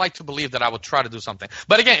I would like to believe that I would try to do something.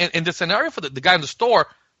 But again, in the scenario for the guy in the store,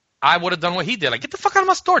 I would have done what he did. Like, get the fuck out of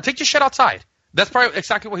my store. Take your shit outside. That's probably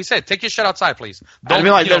exactly what he said. Take your shit outside, please. I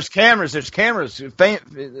mean, like, there's cameras. You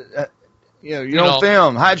don't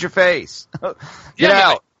film. Hide your face. Get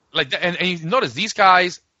out. And you notice these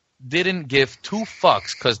guys didn't give two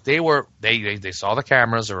fucks because they saw the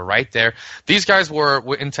cameras. They were right there. These guys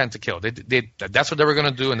were intent to kill. That's what they were going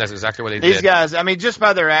to do, and that's exactly what they did. These guys, I mean, just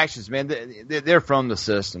by their actions, man, they're from the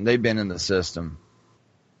system. They've been in the system.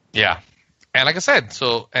 Yeah. And like I said,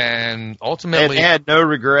 and ultimately... They had no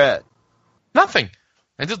regret. Nothing.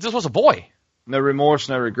 And this was a boy. No remorse,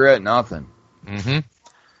 no regret, nothing. Mm-hmm.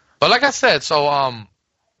 But like I said,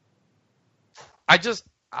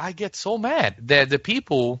 I get so mad that the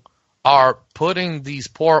people are putting these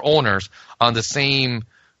poor owners on the same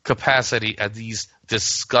capacity as these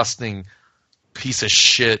disgusting piece of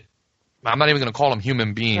shit. I'm not even going to call them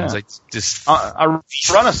human beings. Yeah. Like I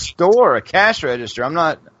run a store, a cash register. I'm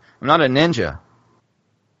not a ninja.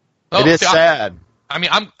 It is sad. I mean,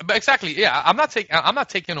 I'm not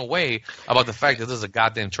taking away about the fact that this is a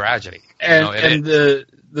goddamn tragedy. And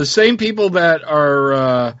the same people that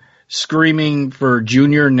are screaming for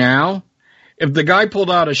Junior now, if the guy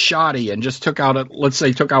pulled out a shotty and just took out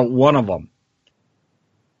one of them,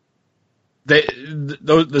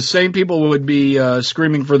 the same people would be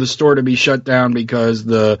screaming for the store to be shut down because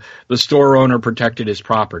the store owner protected his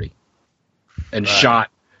property and shot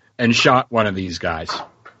one of these guys.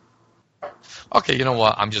 Okay, you know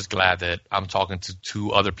what? I'm just glad that I'm talking to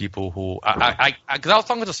two other people who because I was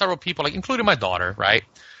talking to several people, like including my daughter, right?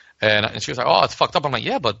 And she was like, "Oh, it's fucked up." I'm like,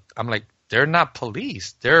 "Yeah, but I'm like, they're not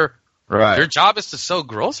police. Their job is to sell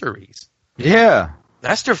groceries. Yeah,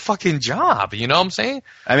 that's their fucking job. You know what I'm saying?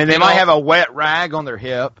 I mean, they might have a wet rag on their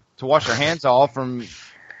hip to wash their hands off from."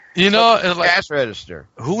 It's like, cash register.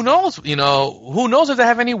 Who knows? Who knows if they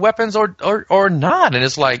have any weapons or not? And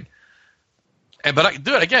it's like, but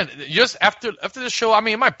dude, again, just after the show, I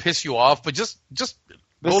mean, it might piss you off, but just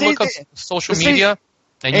go look on social media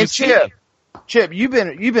and you see. Chip, you've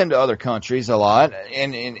been to other countries a lot,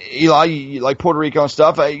 and Eli, you like Puerto Rico and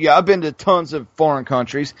stuff. I've been to tons of foreign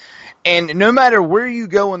countries, and no matter where you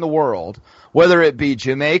go in the world, whether it be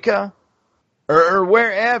Jamaica or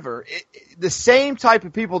wherever, the same type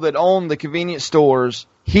of people that own the convenience stores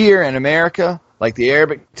here in America, like the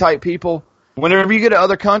Arabic type people, whenever you go to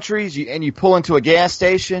other countries and you pull into a gas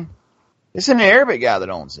station, it's an Arabic guy that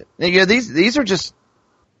owns it. These are just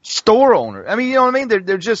store owners. I mean, you know what I mean?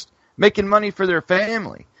 They're just making money for their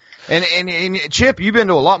family. And Chip, you've been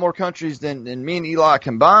to a lot more countries than me and Eli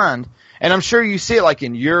combined, and I'm sure you see it like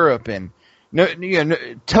in Europe and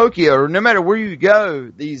Tokyo, or no matter where you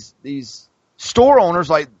go, these store owners,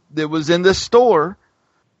 like that was in this store,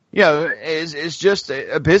 is just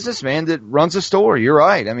a businessman that runs a store. You're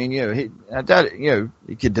right. I mean,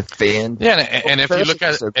 he could defend. Yeah, and if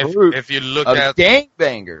you look at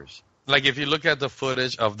gangbangers. Like, if you look at the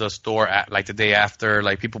footage of the store like the day after,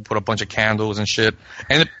 like people put a bunch of candles and shit,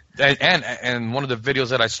 and one of the videos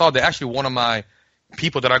that I saw, they actually, one of my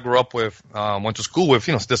people that I grew up with, went to school with,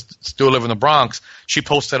 still live in the Bronx, she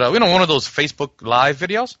posted one of those Facebook Live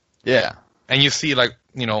videos. Yeah. And you see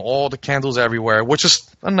all the candles everywhere, which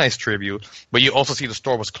is a nice tribute. But you also see the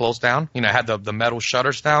store was closed down. It had the metal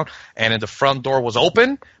shutters down, and then the front door was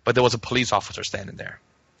open, but there was a police officer standing there.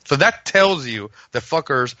 So that tells you the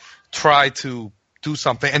fuckers try to do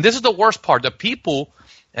something. And this is the worst part. The people,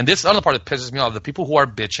 and this is another part that pisses me off, the people who are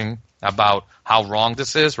bitching about how wrong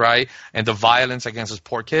this is, right, and the violence against this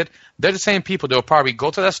poor kid, they're the same people that will probably go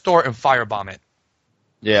to that store and firebomb it.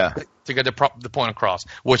 Yeah. To get the point across,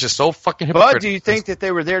 which is so fucking hypocritical. But do you think that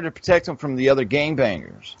they were there to protect them from the other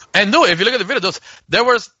gangbangers? And no, if you look at the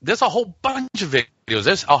videos, there's a whole bunch of videos.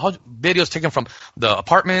 There's a whole videos taken from the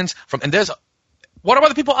apartments, what about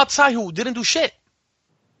the people outside who didn't do shit?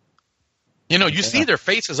 You see their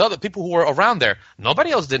faces, other people who were around there.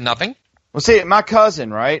 Nobody else did nothing. Well, see, my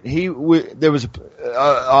cousin, right? There was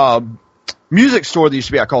a music store that used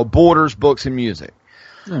to be called Borders Books and Music.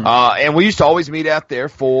 And we used to always meet out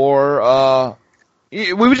there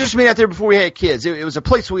we would just meet out there before we had kids. It was a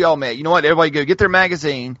place we all met. You know what? Everybody go get their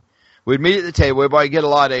magazine. We'd meet at the table. Everybody get a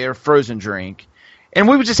latte or a frozen drink. And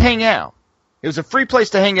we would just hang out. It was a free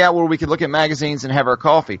place to hang out where we could look at magazines and have our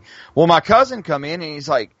coffee. Well, my cousin come in and he's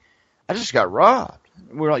like, I just got robbed.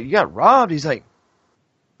 We're like, you got robbed? He's like,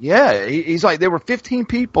 yeah. He's like, there were 15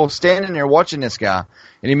 people standing there watching this guy,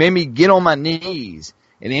 and he made me get on my knees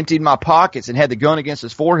and emptied my pockets and had the gun against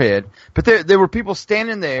his forehead. But there were people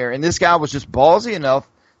standing there, and this guy was just ballsy enough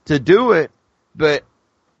to do it, but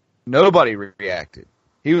nobody reacted.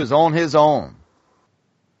 He was on his own.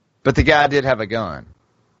 But the guy did have a gun.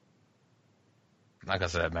 like I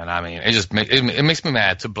said, man, I mean, it just it makes me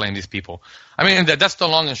mad to blame these people. I mean, that's the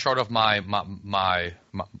long and short of my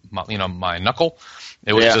knuckle.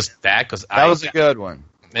 It was just that because that was a good one.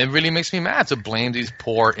 It really makes me mad to blame these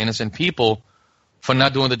poor innocent people for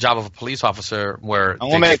not doing the job of a police officer. Where I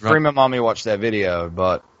want to make Freeman mommy watch that video,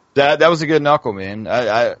 but that was a good knuckle, man.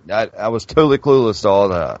 I was totally clueless to all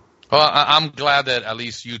that. Well, I'm glad that at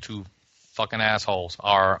least you two fucking assholes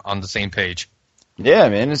are on the same page. Yeah,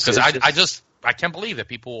 man. Because I can't believe that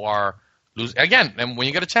people are losing. Again, and when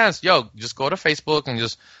you get a chance, just go to Facebook and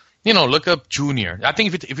just, look up Junior. I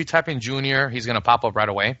think if you type in Junior, he's going to pop up right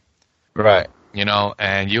away. Right.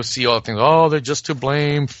 And you'll see all the things. Oh, they're just to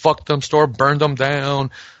blame. Fuck them store, burn them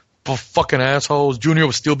down. Fucking assholes. Junior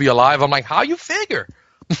will still be alive. I'm like, how you figure?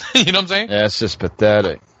 You know what I'm saying? Yeah, it's just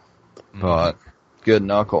pathetic. But good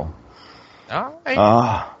knuckle. All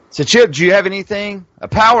right. So, Chip, do you have anything? A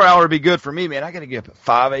power hour would be good for me, man. I got to get up at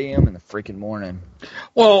 5 a.m. in the freaking morning.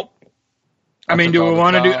 Well, I mean, do we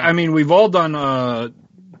want to do? I mean, we've all done.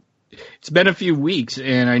 It's been a few weeks,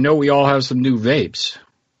 and I know we all have some new vapes.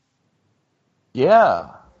 Yeah,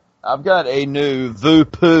 I've got a new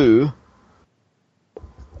Voopoo.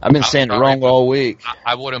 I've been saying it wrong all week.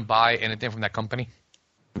 I wouldn't buy anything from that company.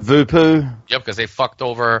 Voopoo? Yep, because they fucked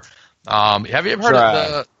over. Have you ever heard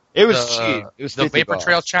of It was cheap. It was the Vapor $50.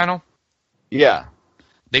 Trails channel? Yeah.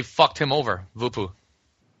 They fucked him over, Voopoo.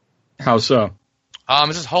 How so?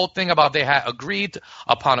 It's this whole thing about they had agreed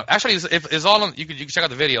upon. Actually, it's all on. You can check out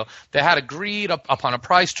the video. They had agreed upon a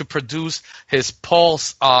price to produce his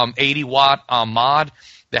Pulse 80-watt mod.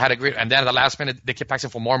 They had agreed, and then at the last minute they kept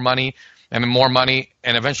asking for more money and more money,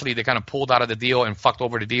 and eventually they kind of pulled out of the deal and fucked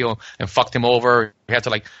over the deal and fucked him over. He had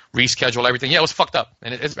to reschedule everything. Yeah, it was fucked up,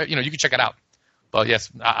 and it's you can check it out. But yes,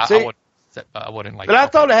 I wouldn't like. But I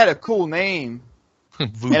thought it had a cool name,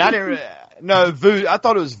 and I didn't. No, I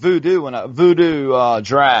thought it was Voodoo Voodoo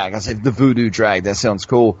Drag. I said the Voodoo Drag. That sounds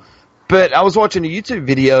cool. But I was watching a YouTube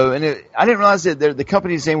video, and I didn't realize that the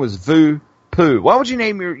company's name was Voopoo. Why would you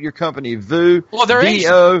name your company Voo? Well, there is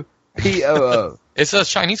Voopoo. It's a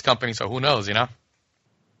Chinese company, so who knows, And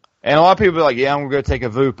a lot of people are like, "Yeah, I'm gonna go take a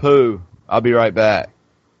Voopoo. I'll be right back."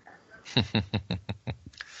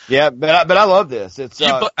 Yeah, but I love this. It's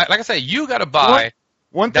like I said, you gotta buy.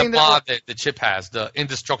 One thing mod that the Chip has, the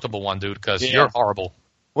indestructible one, dude, because you're horrible.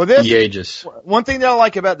 Well, one thing that I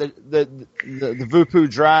like about the Voopoo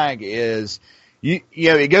Drag is,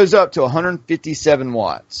 it goes up to 157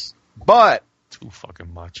 watts, but too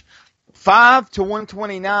fucking much. 5 to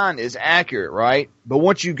 129 is accurate, right? But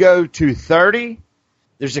once you go to 30,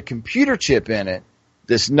 there's a computer chip in it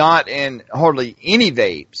that's not in hardly any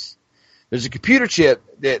vapes. There's a computer chip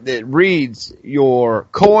that reads your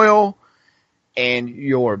coil and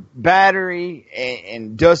your battery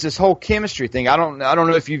and does this whole chemistry thing. I don't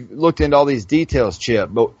know if you've looked into all these details, Chip,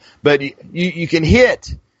 but you can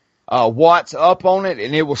hit watts up on it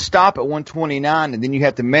and it will stop at 129, and then you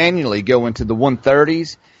have to manually go into the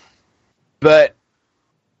 130s. But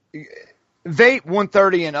vape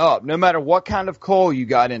 130 and up, no matter what kind of coil you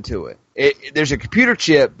got into it. There's a computer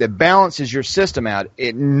chip that balances your system out.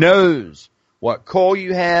 It knows what coil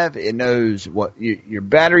you have. It knows what your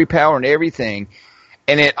battery power and everything.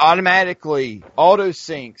 And it automatically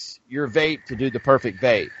auto-syncs your vape to do the perfect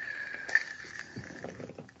vape.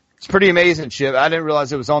 It's pretty amazing, Chip. I didn't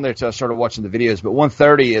realize it was on there until I started watching the videos. But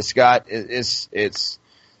 130, it's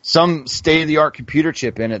some state-of-the-art computer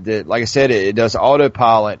chip in it that, like I said, it does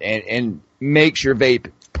autopilot and makes your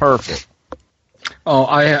vape perfect. Oh,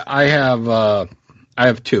 I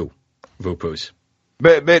have two Voopoos.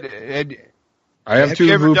 But I have two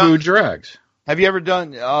Voopoo Drags. Have you ever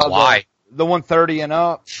done why the 130 and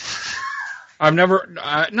up? I've never.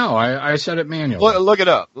 No, I set it manually. Look it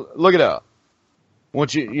up. Look it up.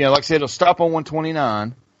 Once like I said, it'll stop on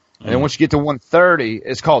 129, and then once you get to 130,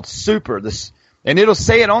 it's called Super. And it'll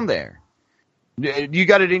say it on there. You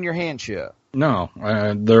got it in your hand, Chip? No,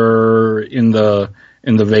 they're in the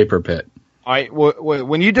vapor pit. All right. Well,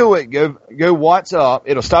 when you do it, go watts up.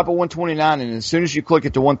 It'll stop at 129, and as soon as you click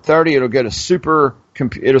it to 130, it'll go to Super.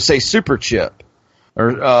 It'll say Super Chip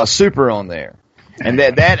or Super on there, and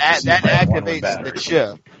that activates the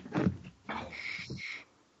chip.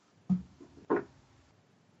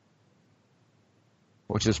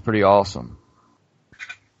 Which is pretty awesome.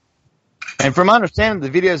 And from my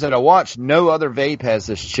understanding, the videos that I watched, no other vape has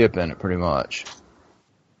this chip in it, pretty much.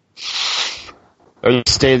 Or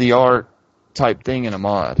state-of-the-art type thing in a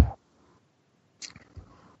mod.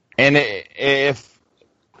 And if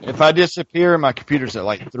I disappear, my computer's at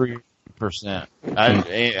like 3%. I don't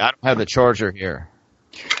have the charger here.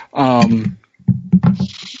 No,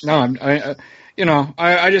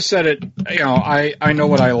 I just said it. I know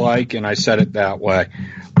what I like, and I said it that way.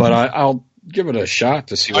 But I'll give it a shot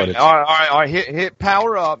to see what it's. All right. Hit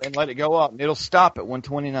power up and let it go up, and it'll stop at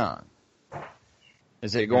 129.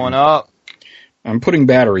 Is it going up? I'm putting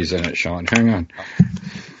batteries in it, Sean. Hang on.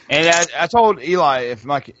 And I told Eli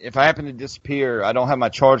if I happen to disappear, I don't have my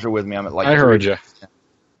charger with me. I'm at I heard you.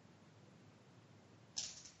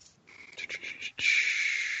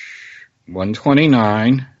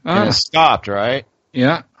 129. And it stopped, right?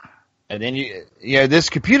 Yeah. And then this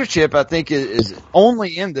computer chip I think is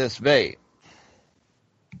only in this vape.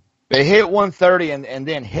 They hit 130 and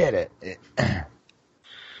then hit it.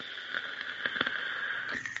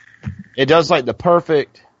 It does like the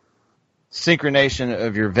perfect synchronization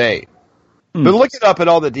of your vape. But look it up at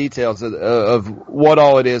all the details of what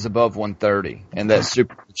all it is above 130 and that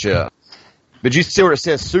super chip. But you see where it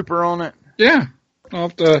says super on it? Yeah. I'll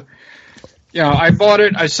have to. I bought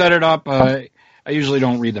it. I set it up. I usually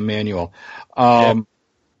don't read the manual, but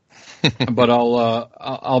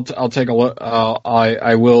I'll take a look.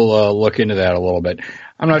 I will look into that a little bit.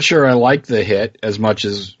 I'm not sure I like the hit as much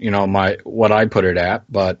as what I put it at,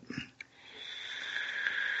 but.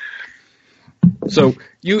 So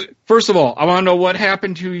first of all, I want to know what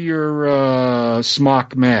happened to your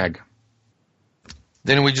Smock Mag.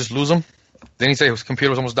 Didn't we just lose him? Didn't he say his computer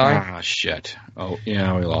was almost dying? Ah, shit. Oh,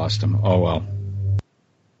 yeah, we lost him. Oh, well.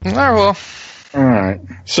 All right, well. All right.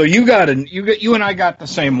 So you and I got the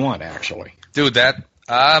same one, actually. Dude,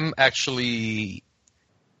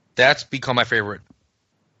 that's become my favorite.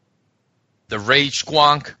 The Rage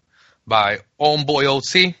Squonk by Homeboy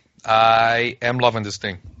OC. I am loving this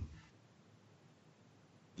thing.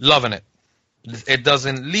 Loving it. It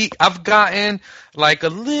doesn't leak. I've gotten like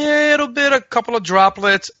a couple of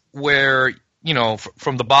droplets where,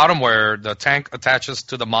 from the bottom where the tank attaches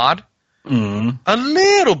to the mod. Mm. A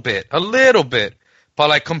little bit. But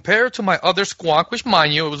like compared to my other Squonk, which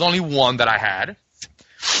mind you, it was only one that I had,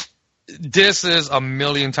 this is a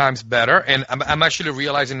million times better. And I'm actually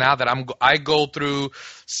realizing now that I go through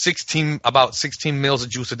about 16 mils of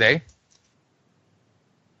juice a day.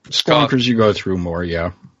 Squonkers you go through more,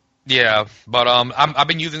 yeah. Yeah, but I've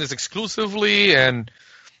been using this exclusively, and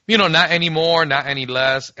not anymore, not any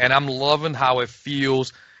less, and I'm loving how it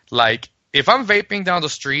feels. Like if I'm vaping down the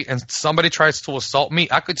street and somebody tries to assault me,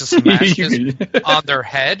 I could just smash this on their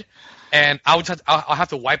head, and I'll have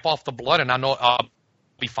to wipe off the blood, and I know I'll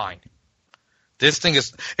be fine. This thing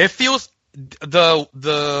it feels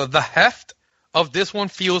the heft of this one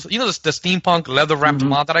feels the steampunk leather wrapped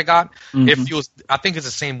mod that I got. Mm-hmm. It feels, I think it's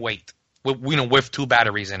the same weight with 2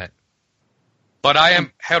 batteries in it. But I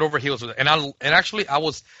am head over heels with it. And actually I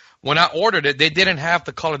was, when I ordered it, they didn't have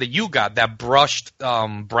the color that you got, that brushed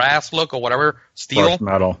brass look or whatever, steel. Brushed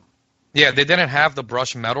metal. Yeah, they didn't have the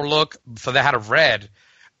brushed metal look, so they had a red.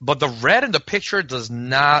 But the red in the picture does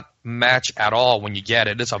not match at all when you get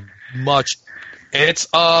it. It's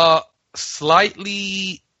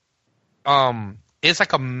slightly, it's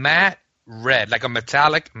like a matte red, like a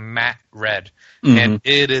metallic matte red. Mm-hmm. And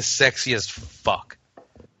it is sexy as fuck.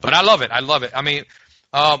 But I love it. I mean,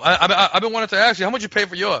 I've been wanting to ask you, how much you pay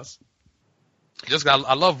for yours?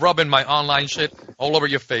 I love rubbing my online shit all over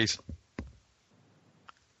your face.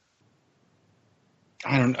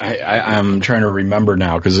 I'm trying to remember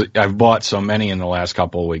now because I've bought so many in the last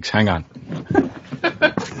couple of weeks. Hang on.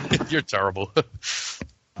 You're terrible.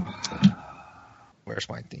 Where's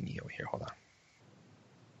my thingy over here? Hold on.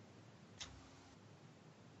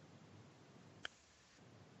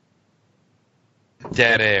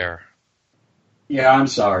 Dead air. Yeah, I'm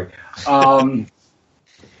sorry. I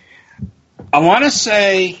want to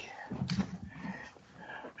say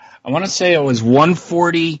it was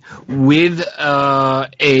 140 with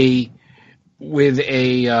the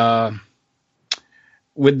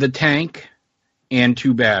tank and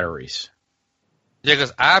 2 batteries. Yeah,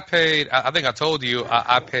 because I think I told you,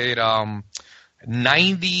 I paid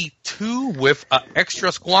 92 with an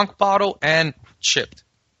extra Squonk bottle and shipped.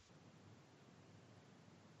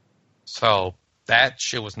 So that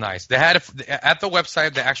shit was nice. They had it at the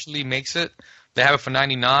website that actually makes it. They have it for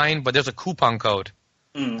 $99, but there's a coupon code.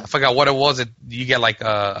 I forgot what it was. You get like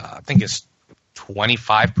I think it's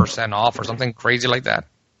 25% off or something crazy like that.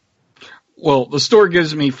 Well, the store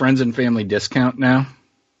gives me friends and family discount now.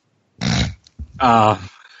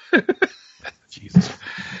 Jesus.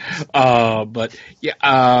 But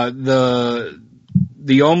yeah, the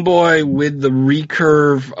Homeboy with the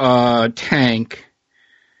recurve tank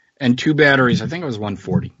and 2 batteries, I think it was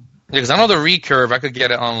 140. Yeah, because I know the recurve, I could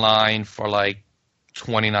get it online for like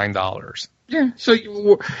 $29. Yeah, so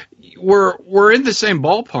we're in the same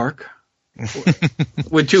ballpark.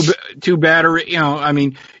 with two battery, I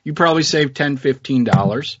mean, you probably save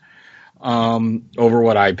 $10-15 over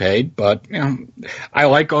what I paid. But I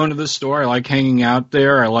like going to the store. I like hanging out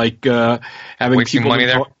there. I like having wasting people money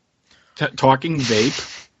there. Talking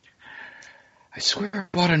vape. I swear I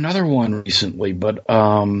bought another one recently, but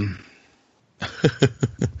well,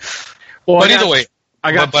 but either way,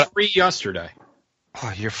 I got 3 yesterday.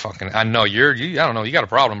 Oh, you're fucking. I know you. I don't know. You got a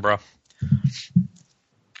problem, bro.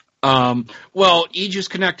 Well, just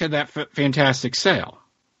connected that fantastic sale.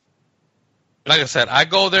 Like I said, I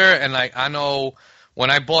go there and I know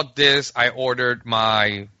when I bought this, I ordered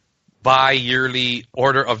my bi-yearly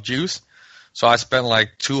order of juice. So I spent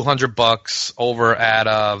like $200 over at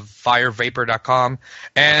firevapor.com.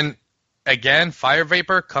 And again, Fire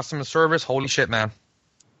Vapor customer service, holy shit, man.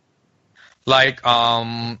 Like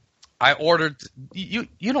I ordered you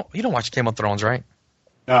don't watch Game of Thrones, right?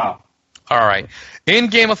 No. All right. In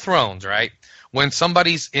Game of Thrones, right? When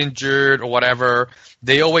somebody's injured or whatever,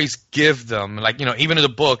 they always give them, like, even in the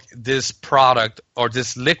book, this product or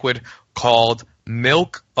this liquid called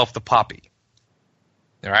milk of the poppy.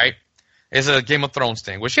 All right? It's a Game of Thrones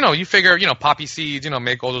thing, which, you figure, poppy seeds,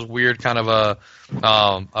 make all those weird kind of,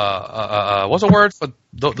 what's the word for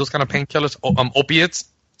those kind of painkillers? Opiates.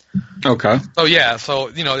 Okay. So, yeah. So,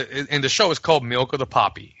 in the show, it's called milk of the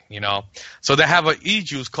poppy, So they have an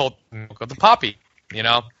e-juice called milk of the poppy,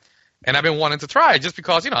 And I've been wanting to try it just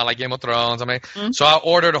because, I like Game of Thrones. I mean, So I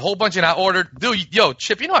ordered a whole bunch, and I ordered, dude,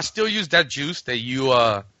 Chip, I still use that juice that you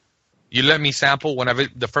let me sample whenever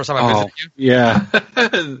the first time I visited you. Yeah.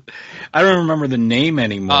 I don't remember the name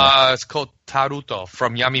anymore. It's called Taruto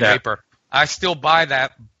from Yummy Vapor. I still buy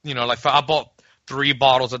that, I bought 3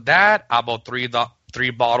 bottles of that. I bought 3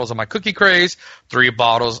 bottles of my Cookie Craze, 3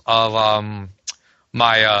 bottles of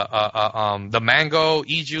my the mango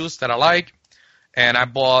e-juice that I like. And I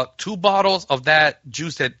bought 2 bottles of that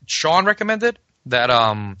juice that Sean recommended, that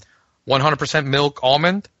 100% milk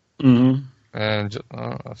almond. Mm-hmm. And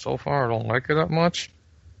so far, I don't like it that much.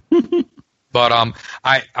 But I'm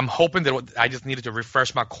hoping that I just needed to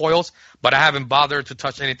refresh my coils, but I haven't bothered to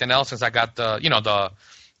touch anything else since I got the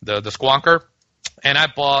squonker. And I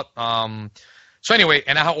bought so anyway,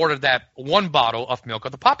 and I ordered that 1 bottle of milk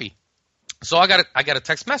of the poppy. So I got a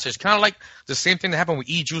text message, kind of like the same thing that happened with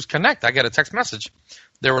eJuice Connect. I got a text message.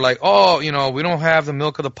 They were like, "Oh, we don't have the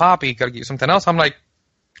milk of the poppy. Got to get you something else." I'm like,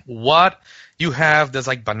 "What? You have this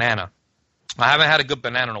like banana? I haven't had a good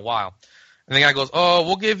banana in a while." And the guy goes, "Oh,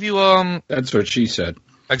 we'll give you That's what she said.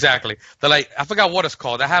 Exactly. They're like, I forgot what it's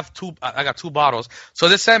called. I got 2 bottles. So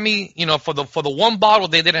they sent me, for the 1 bottle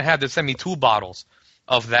they didn't have, they sent me 2 bottles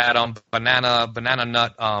of that banana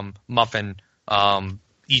nut muffin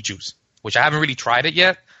e-juice, which I haven't really tried it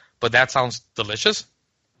yet, but that sounds delicious.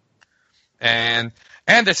 And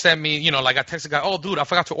they sent me, I texted the guy, "Oh, dude, I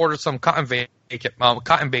forgot to order some cotton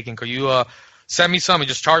bacon. Could you send me some and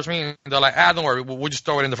just charge me?" And they're like, "Don't worry, we'll just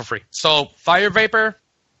throw it in there for free." So Fire Vapor,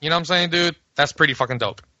 you know what I'm saying, dude? That's pretty fucking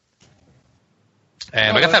dope.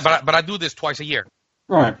 And like I said, but I do this twice a year.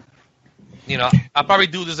 Right. I'll probably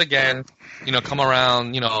do this again, come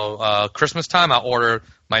around, Christmas time, I'll order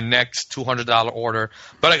my next $200 order.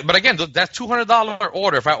 But again, that $200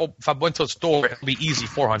 order, if I went to a store, it'll be easy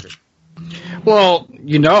 $400. Well,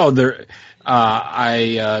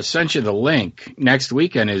 I sent you the link. Next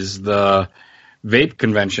weekend is the vape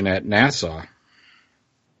convention at Nassau.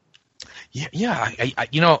 Yeah.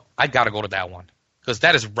 I got to go to that one because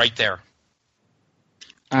that is right there.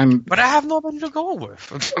 But I have nobody to go with.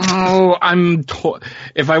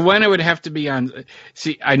 If I went, it would have to be on.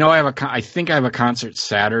 See, I know I think I have a concert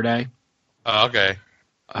Saturday. Oh, okay.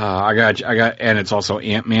 I got, and it's also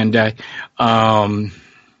Ant-Man Day.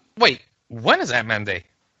 Wait, when is Ant-Man Day?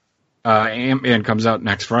 Ant-Man comes out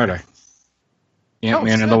next Friday.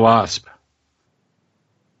 Ant-Man and the Wasp.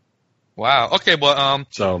 Wow. Okay. Well,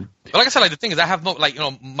 so like I said, the thing is, I have no,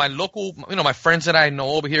 my local, my friends that I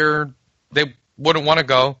know over here, they wouldn't want to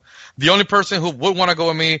go. The only person who would want to go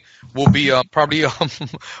with me will be probably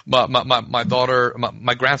my daughter,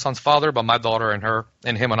 my grandson's father, but my daughter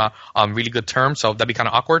and him are on really good terms, so that'd be kind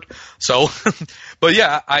of awkward. So, but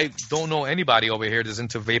yeah, I don't know anybody over here that's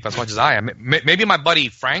into vape as much as I am. Maybe my buddy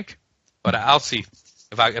Frank, but I'll see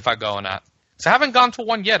if I go or not. So I haven't gone to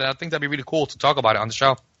one yet, and I think that'd be really cool to talk about it on the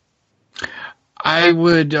show. I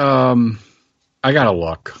would. I gotta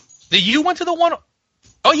look. You went to the one?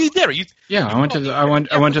 Oh, you did? Yeah, I went to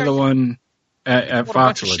the one at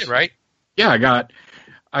Foxwoods. Shit, right? Yeah, I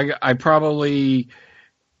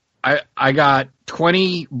got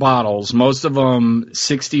 20 bottles, most of them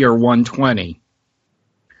 60 or 120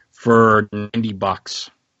 for $90.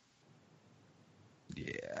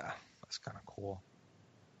 Yeah, that's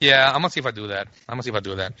Yeah, I'm gonna see if I do that.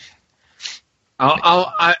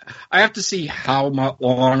 I have to see how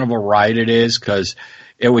long of a ride it is, because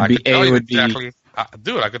it would be dude. I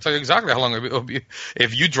could tell you exactly how long it would be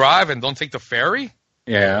if you drive and don't take the ferry.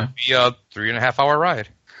 Yeah, it'd be a 3.5 hour ride,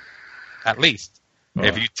 at least. Oh.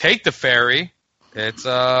 If you take the ferry, it's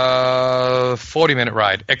a 40-minute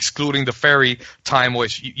ride, excluding the ferry time,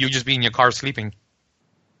 which you just be in your car sleeping.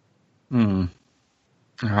 I'll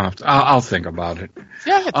think about it.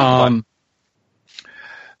 Yeah.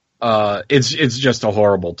 It's just a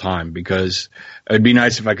horrible time, because it'd be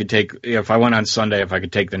nice if I went on Sunday, if I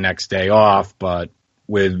could take the next day off, but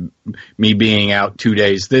with me being out 2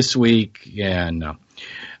 days this week, no.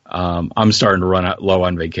 I'm starting to run out low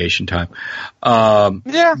on vacation time. But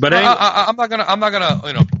anyway, I'm not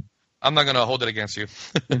gonna hold it against you.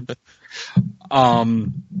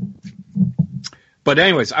 But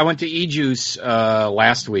anyways, I went to E-Juice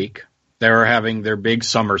last week. They were having their big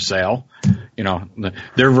summer sale,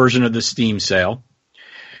 their version of the Steam sale.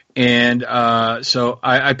 And so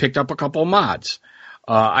I picked up a couple of mods.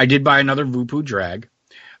 I did buy another Voopoo Drag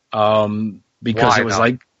because it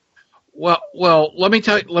was well, let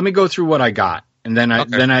me go through what I got, and then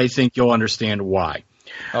I think you'll understand why.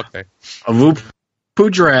 Okay. A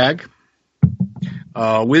Voopoo Drag,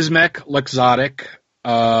 Wismec Luxotic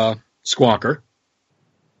Squonker.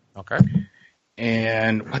 Okay.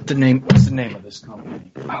 And what's the name of this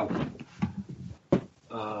company?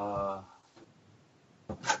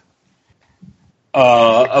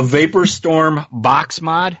 A Vapor Storm box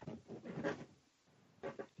mod.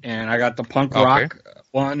 And I got the punk rock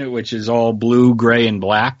one, which is all blue, gray, and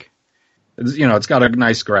black. It's got a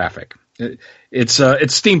nice graphic. It's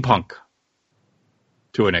steampunk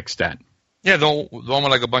to an extent. Yeah, the one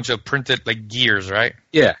with like a bunch of printed like gears, right?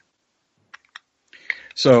 Yeah.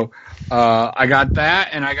 So I got that,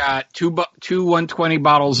 and I got two 120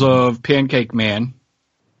 bottles of Pancake Man.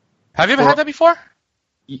 Have you ever had that before?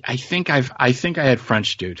 I think I had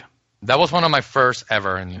French Dude. That was one of my first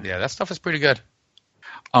ever, and yeah, that stuff is pretty good.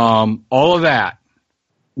 All of that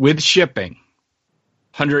with shipping,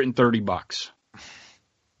 $130.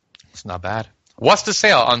 It's not bad. What's the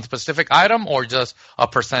sale, on specific item or just a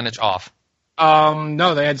percentage off?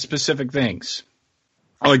 No, they had specific things.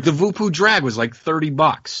 Like the Voopoo Drag was like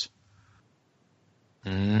 $30.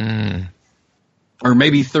 Or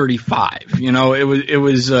maybe 35. It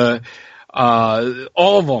was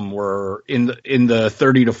all of them were in the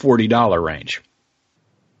 $30 to $40 range.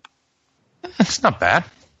 It's not bad.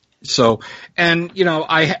 So, and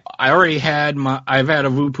I already had I've had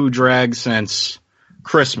a Voopoo Drag since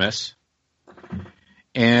Christmas,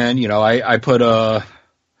 and I put a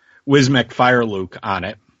Wismec Fire Luke on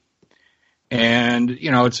it, and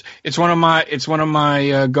it's one of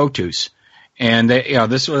my go-tos, and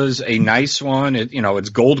this was a nice one. It's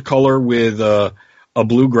gold color with a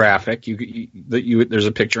blue graphic. There's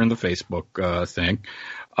a picture in the Facebook thing.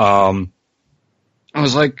 I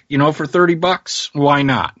was like, for $30, why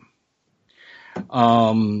not?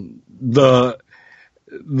 The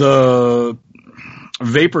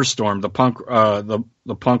Vapor Storm, the punk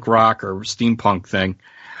rock or steampunk thing,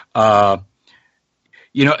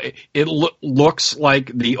 it looks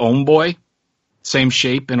like the Boy, same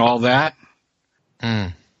shape and all that.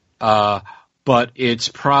 But it's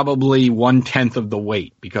probably 1/10 of the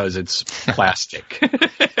weight because it's plastic.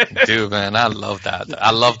 Dude, man, I love that.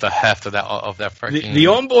 I love the heft of that freaking. The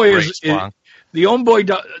Boy the Boy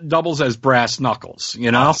doubles as brass knuckles.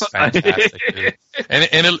 That's fantastic, dude. And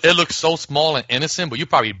it looks so small and innocent, but you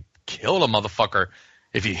probably kill a motherfucker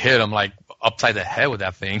if you hit him like upside the head with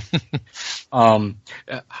that thing. I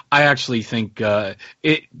actually think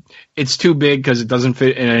it's too big because it doesn't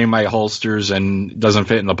fit in any of my holsters and doesn't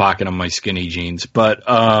fit in the pocket of my skinny jeans. But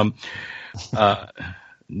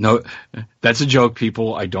no, that's a joke,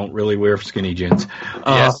 people. I don't really wear skinny jeans.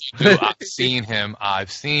 Yes, you do.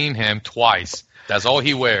 I've seen him twice. That's all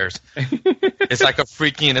he wears. It's like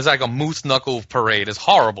a moose knuckle parade. It's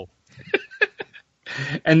horrible.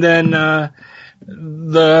 And then I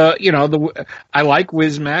like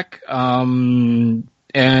Wismec,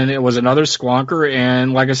 and it was another squonker,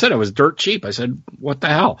 and like I said, it was dirt cheap. I said, what the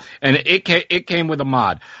hell? And it came with a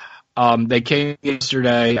mod. They came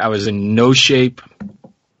yesterday. I was in no shape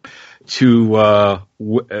to the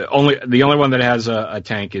only one that has a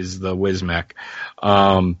tank is the Wismec.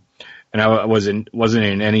 And I wasn't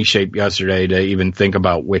in any shape yesterday to even think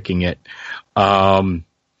about wicking it. And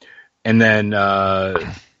then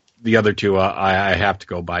the other two I have to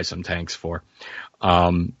go buy some tanks for,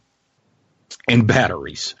 and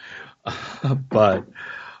batteries. But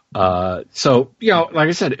so like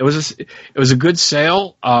I said, it was a good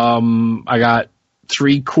sale. I got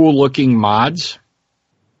three cool looking mods,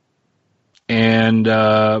 and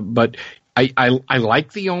but I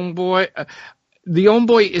like the Own Boy. The Own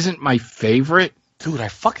Boy isn't my favorite. Dude, I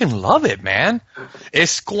fucking love it, man. It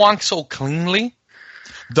squonks so cleanly.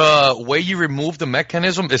 The way you remove the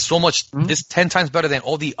mechanism is so much. It's 10 times better than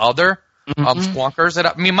all the other squonkers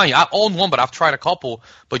that mind you, I own one, but I've tried a couple.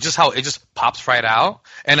 But just how it just pops right out,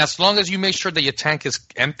 and as long as you make sure that your tank is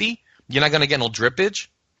empty, you're not gonna get no drippage.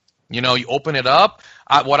 You know, you open it up.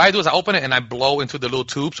 What I do is I open it and I blow into the little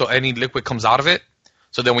tube so any liquid comes out of it.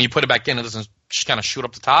 So then when you put it back in, it doesn't just kind of shoot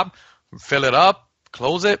up the top. Fill it up,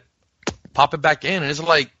 close it, pop it back in,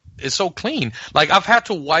 and it's so clean. Like I've had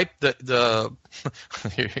to wipe the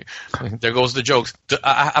there goes the jokes.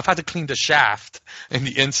 I've had to clean the shaft and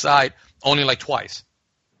the inside only like twice.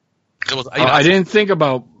 It was, I didn't think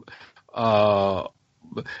about.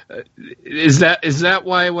 Is that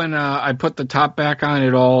why when I put the top back on,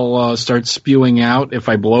 it all starts spewing out? If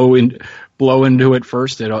I blow into it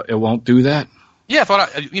first, it won't do that. Yeah,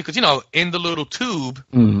 because in the little tube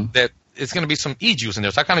that it's going to be some e-juice in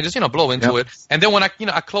there, so I kind of just blow into it, and then when I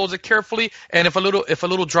close it carefully, and if a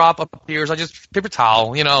little drop appears, I just paper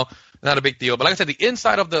towel, not a big deal. But like I said, the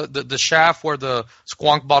inside of the shaft where the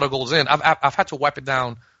squonk bottle goes in, I've had to wipe it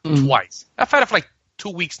down twice. I've had it for like 2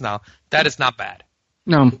 weeks now. That is not bad.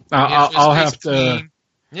 No, I'll have to. Clean.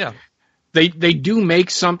 Yeah, they do make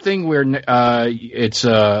something where it's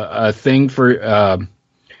a thing for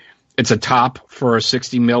it's a top for a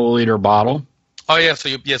 60 milliliter bottle. Oh yeah, so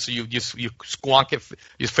you squonk it,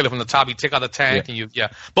 you fill it from the top, you take out the tank, and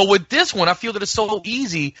But with this one, I feel that it's so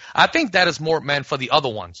easy. I think that is more meant for the other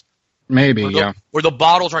ones. Maybe, where the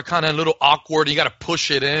bottles are kind of a little awkward. You got to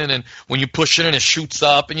push it in, and when you push it in, it shoots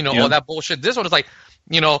up, and all that bullshit. This one is like,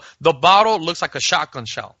 the bottle looks like a shotgun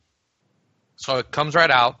shell, so it comes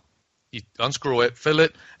right out. You unscrew it, fill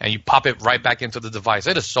it, and you pop it right back into the device.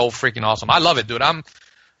 It is so freaking awesome. I love it, dude.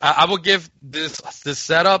 I will give this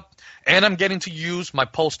setup, and I'm getting to use my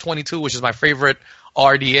Pulse 22, which is my favorite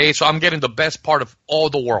RDA. So I'm getting the best part of all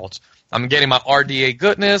the worlds. I'm getting my RDA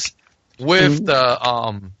goodness with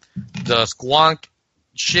the squonk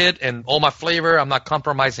shit and all my flavor. I'm not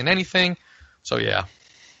compromising anything. So yeah.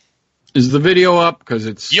 Is the video up? Because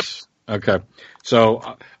it's Yep. Okay. So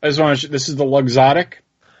I just want to. This is the Luxotic.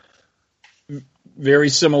 Very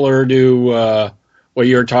similar to what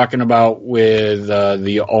you were talking about with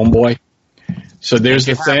the Own Boy. So there's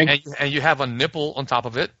the thing, and you have a nipple on top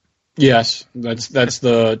of it. Yes, that's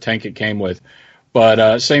the tank it came with.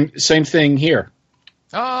 But same thing here.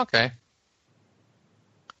 Oh, okay.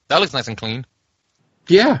 That looks nice and clean.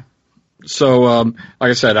 Yeah. So, like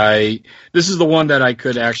I said, this is the one that I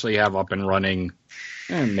could actually have up and running,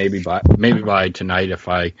 maybe by tonight if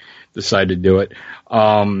I decide to do it.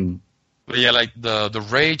 But yeah, like the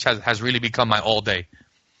Rage has really become my all day.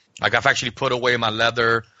 Like I've actually put away my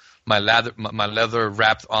leather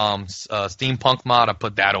wrapped steampunk mod. I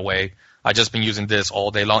put that away. I just been using this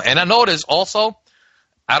all day long. And I noticed also,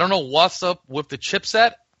 I don't know what's up with the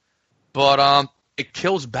chipset, but it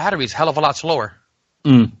kills batteries hell of a lot slower.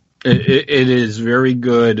 It is very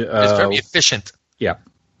good. It's very efficient. Yeah.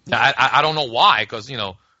 I don't know why, because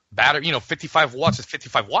battery 55 watts is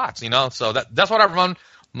 55 watts. So that's what I run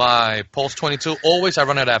my Pulse 22. Always I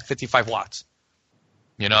run it at 55 watts.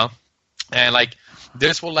 And like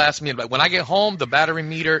this will last me. Like when I get home, the battery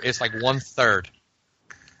meter is like 1/3.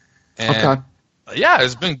 And yeah,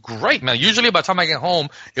 it's been great, man. Usually by the time I get home,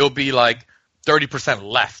 it'll be like 30%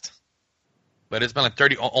 left. But it's been like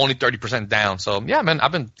only 30% down. So yeah, man,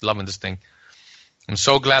 I've been loving this thing. I'm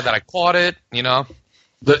so glad that I caught it.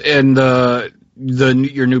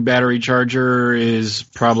 Your new battery charger is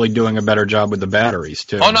probably doing a better job with the batteries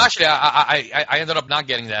too. Oh no, actually, I ended up not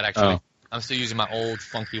getting that. Actually, I'm still using my old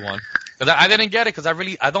funky one because I didn't get it because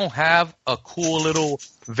I don't have a cool little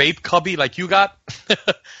vape cubby like you got.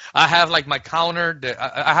 I have like my counter.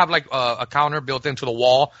 I have like a counter built into the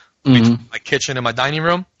wall between my kitchen and my dining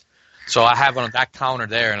room. So I have on that counter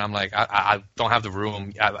there, and I'm like, I don't have the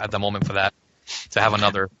room at the moment for that to have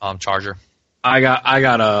another charger. I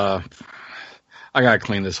gotta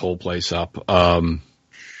clean this whole place up,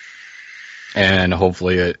 and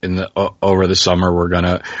hopefully over the summer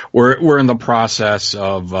we're in the process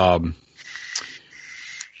of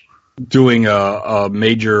doing a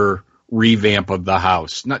major revamp of the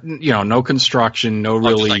house. Not, no construction, no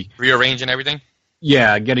really just like rearranging everything.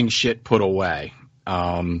 Yeah, getting shit put away.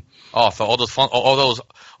 For all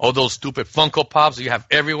those stupid Funko Pops that you have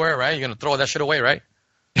everywhere, right? You're gonna throw that shit away, right?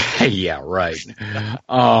 Yeah, right.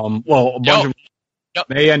 A bunch of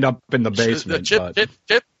may end up in the basement.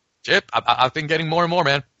 Chip. I've been getting more and more,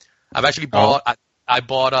 man. I've actually bought. I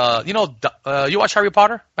bought you watch Harry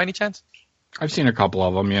Potter by any chance? I've seen a couple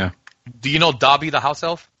of them. Yeah. Do you know Dobby the house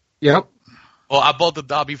elf? Yep. Well, I bought the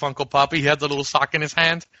Dobby Funko Pop. He had the little sock in his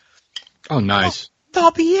hand. Oh, nice. Oh,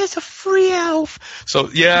 Dobby is a free elf. So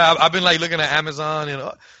yeah, I've been like looking at Amazon and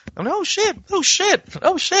I'm like, oh shit.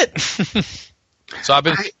 So I've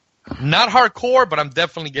been not hardcore, but I'm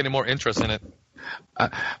definitely getting more interest in it.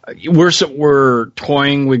 We're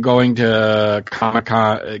toying with going to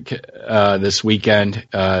Comic-Con this weekend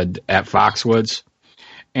at Foxwoods,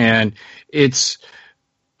 and it's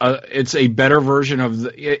a better version of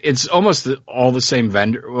it's almost all the same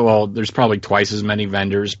vendor. Well, there's probably twice as many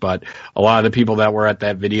vendors, but a lot of the people that were at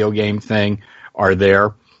that video game thing are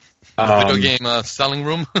there. Video game selling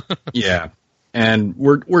room. Yeah, and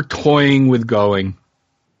we're toying with going.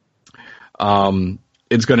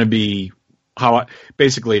 It's going to be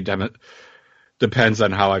basically it depends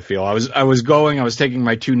on how I feel. I was taking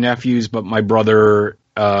my two nephews, but my brother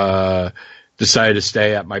decided to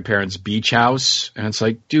stay at my parents' beach house, and it's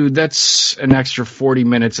like, dude, that's an extra 40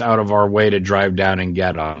 minutes out of our way to drive down and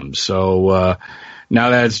get them. So now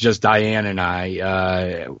that it's just Diane and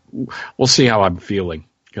I, we'll see how I'm feeling,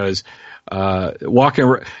 because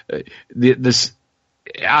walking this.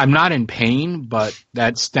 I'm not in pain, but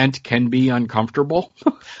that stent can be uncomfortable.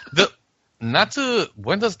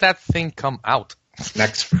 When does that thing come out?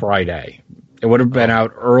 Next Friday. It would have been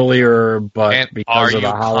out earlier, but because of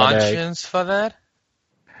the holiday. Are you conscious for that?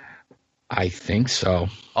 I think so.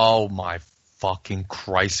 Oh my fucking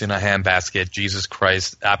Christ in a handbasket. Jesus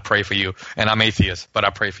Christ. I pray for you. And I'm atheist, but I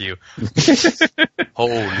pray for you.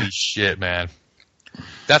 Holy shit, man.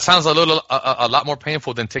 That sounds a lot more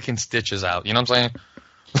painful than taking stitches out. You know what I'm saying?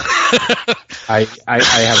 I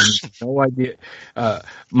have no idea.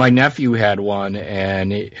 My nephew had one,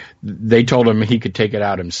 and they told him he could take it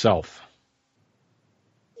out himself.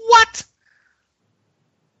 What?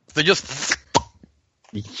 They just...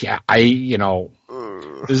 Yeah,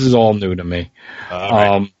 this is all new to me.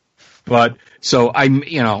 Right. But Diane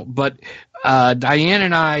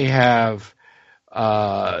and I have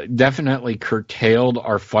definitely curtailed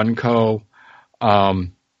our Funko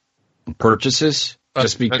purchases.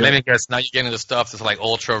 Just because. Let me guess. Now you're getting the stuff that's like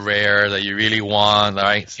ultra rare that you really want,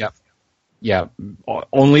 right? Yep. Yeah,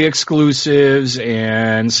 only exclusives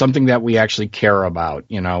and something that we actually care about.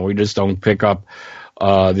 We just don't pick up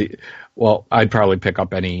I'd probably pick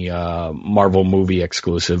up any Marvel movie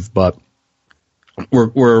exclusive, but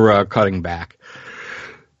we're cutting back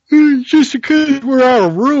just because we're out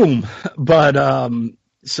of room. But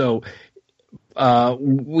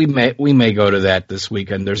we may go to that this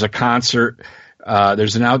weekend. There's a concert.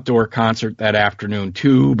 There's an outdoor concert that afternoon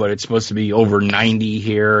too, but it's supposed to be over 90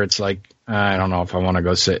 here. It's like, I don't know if I want to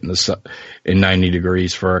go sit in 90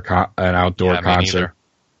 degrees for an outdoor concert.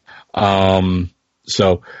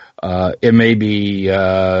 So it may be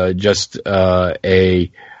just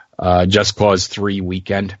a Just Cause 3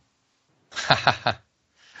 weekend,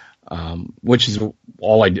 which is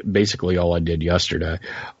basically all I did yesterday.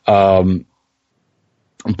 But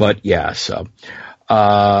yeah, so.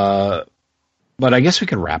 But I guess we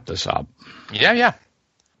could wrap this up. Yeah.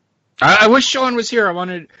 I wish Sean was here. I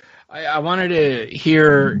wanted to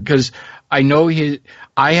hear, because I know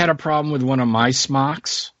I had a problem with one of my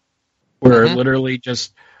smocks where it literally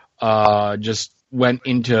just went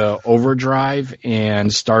into overdrive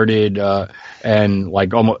and started and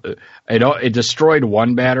like almost it destroyed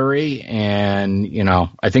one battery, and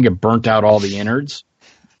I think it burnt out all the innards.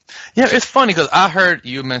 Yeah, it's funny because I heard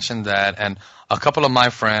you mention that, and a couple of my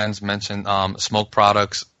friends mentioned smoke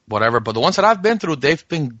products, whatever. But the ones that I've been through, they've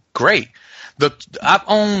been great. I've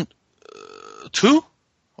owned two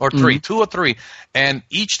or three, and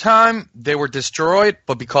each time they were destroyed.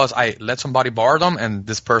 But because I let somebody borrow them, and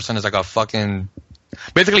this person is like a fucking,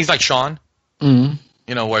 basically he's like Sean,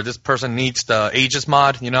 where this person needs the Aegis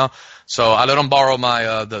mod, So I let him borrow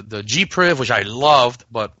my the G Priv, which I loved,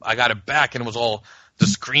 but I got it back and it was all, the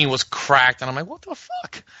screen was cracked, and I'm like, what the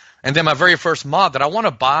fuck? And then my very first mod that I want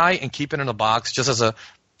to buy and keep it in a box just as a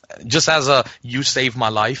you save my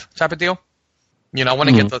life type of deal. I want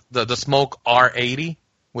to get the Smoke R80,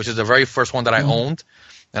 which is the very first one that I owned,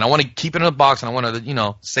 and I want to keep it in a box, and I want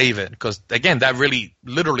to save it, because again, that really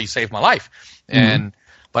literally saved my life.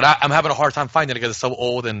 But I'm having a hard time finding it because it's so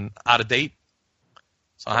old and out of date.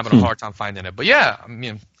 So I'm having a hard time finding it. But yeah, I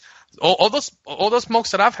mean, all those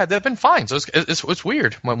smokes that I've had, they've been fine. So it's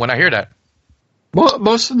weird when I hear that. Well,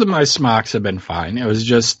 most of my smocks have been fine. It was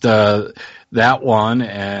just that one,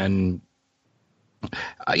 and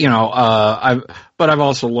I've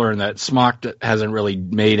also learned that Smock hasn't really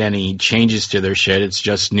made any changes to their shit. It's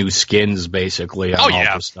just new skins, basically, on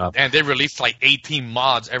all this stuff. And they release like 18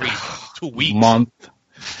 mods every 2 weeks. Month.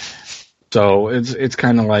 So it's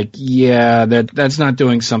kind of like, that's not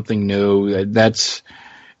doing something new. That's,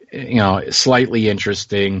 slightly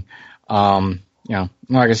interesting. Like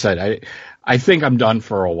I said, I think I'm done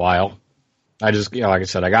for a while. I just, like I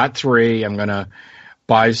said, I got 3. I'm going to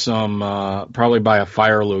buy some, probably buy a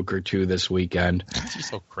Fire Luke or 2 this weekend. You're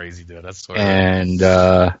so crazy, dude. That's so and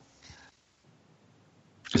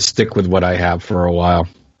stick with what I have for a while.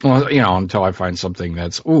 Well, until I find something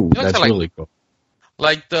that's really cool.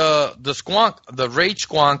 Like the Squonk, the Rage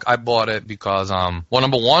Squonk, I bought it because,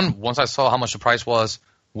 number one, once I saw how much the price was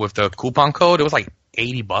with the coupon code, it was like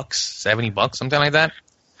 $80, $70, something like that.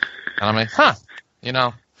 And I'm like,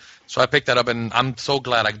 So I picked that up, and I'm so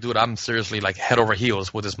glad. Like, dude, I'm seriously like head over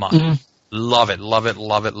heels with this mod. Mm-hmm. Love it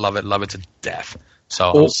to death. So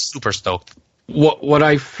I'm super stoked. What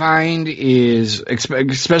I find is,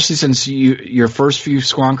 especially since your first few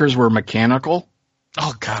Squonkers were mechanical.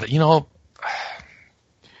 Oh God, I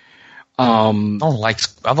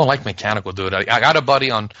don't like mechanical, dude. I got a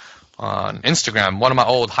buddy on Instagram, one of my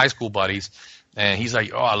old high school buddies, and he's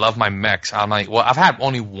like, "Oh, I love my mechs." I'm like, "Well, I've had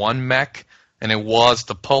only one mech, and it was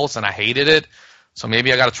the Pulse, and I hated it. So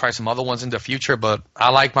maybe I got to try some other ones in the future. But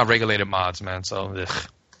I like my regulated mods, man. So,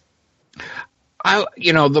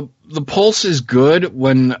 the Pulse is good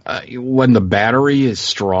when the battery is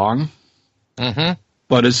strong. Mm-hmm.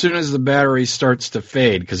 But as soon as the battery starts to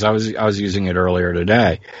fade, because I was using it earlier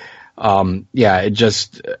today. There's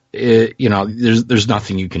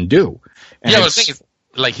nothing you can do. And but the thing is,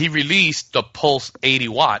 like, he released the Pulse 80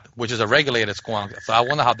 watt, which is a regulated Squonk. So I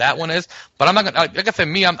wonder how that one is. But I'm not gonna, like I said,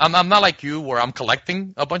 I'm not like you where I'm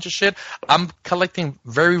collecting a bunch of shit. I'm collecting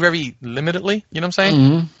very, very limitedly. You know what I'm saying?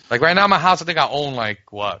 Mm-hmm. Like right now in my house, I think I own like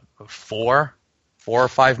four or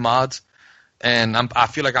five mods, and I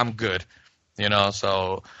feel like I'm good.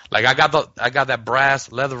 So like I got that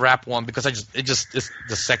brass leather wrap one because it's the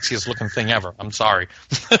sexiest looking thing ever. I'm sorry.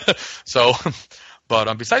 So,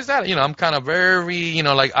 but besides that, I'm kind of very,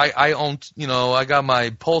 like I own, I got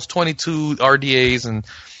my Pulse 22 RDAs, and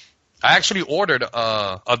I actually ordered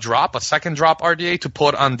a second drop RDA to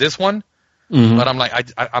put on this one. Mm-hmm. But I'm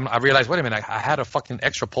like, I realized, wait a minute, I had a fucking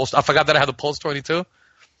extra Pulse. I forgot that I had the Pulse 22.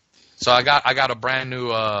 So I got a brand new,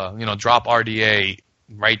 drop RDA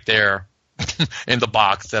right there. In the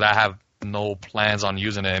box that I have no plans on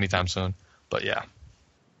using it anytime soon. But yeah.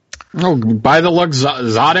 Oh, buy the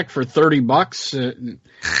Luxotic for $30.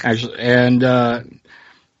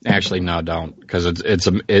 Actually, no, don't, because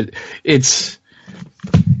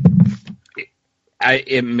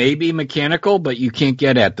it may be mechanical, but you can't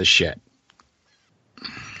get at the shit.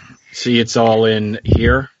 See, it's all in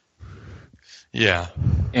here. Yeah.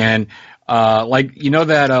 And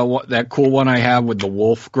that cool one I have with the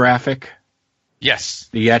wolf graphic. Yes.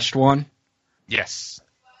 The etched one? Yes.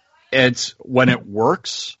 It's when it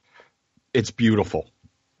works, it's beautiful.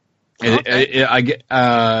 Okay.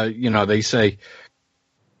 They say,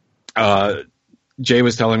 Jay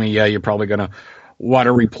was telling me, you're probably going to want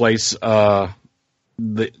to replace the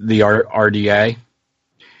RDA.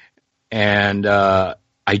 And I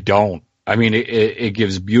don't. I mean, it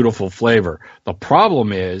gives beautiful flavor. The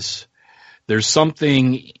problem is there's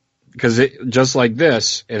something... Because just like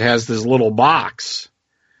this, it has this little box,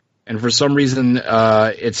 and for some reason,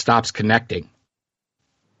 it stops connecting.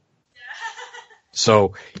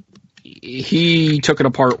 So he took it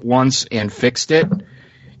apart once and fixed it,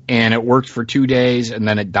 and it worked for 2 days, and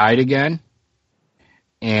then it died again.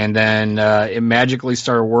 And then it magically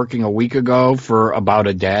started working a week ago for about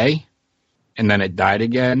a day, and then it died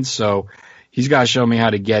again. So he's got to show me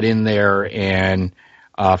how to get in there and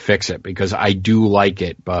fix it, because I do like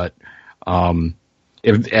it, but so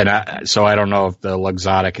I don't know if the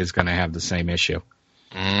Luxotic is going to have the same issue.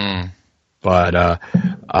 But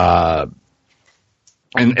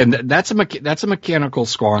and that's a mechanical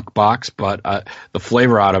Squonk box, but the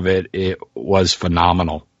flavor out of it was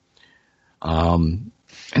phenomenal. And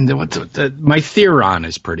then my Theron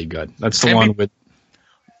is pretty good. That's the one with.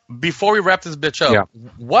 Before we wrap this bitch up,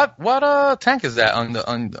 what tank is that on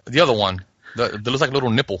the other one? That looks like a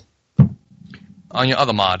little nipple on your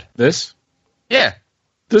other mod. This? Yeah.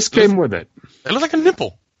 This came with it. It looks like a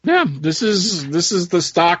nipple. Yeah, this is the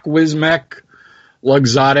stock Wizmech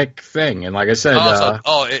Luxotic thing, and like I said,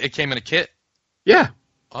 it came in a kit. Yeah.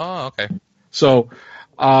 Oh, okay. So,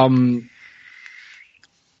 I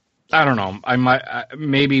don't know. I might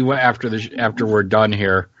maybe after we're done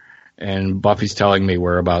here, and Buffy's telling me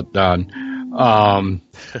we're about done.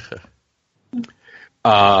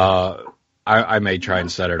 I may try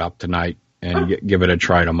and set it up tonight and give it a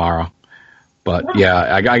try tomorrow. But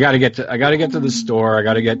yeah, I got to get to the store. I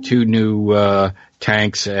got to get 2 new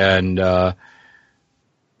tanks, and at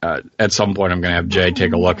some point I'm going to have Jay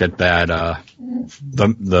take a look at that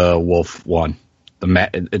the Wolf one.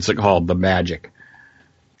 It's called the Magic.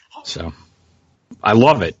 So I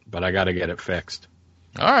love it, but I got to get it fixed.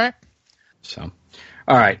 All right. So,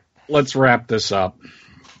 all right, let's wrap this up.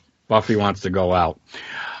 Buffy wants to go out.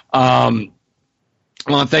 I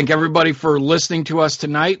want to thank everybody for listening to us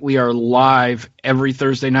tonight. We are live every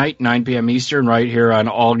Thursday night, 9 p.m. Eastern, right here on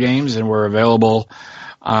All Games, and we're available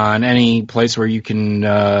on any place where you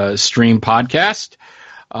can stream podcast.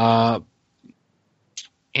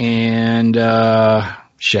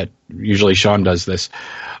 Usually Sean does this,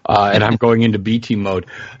 and I'm going into BT mode.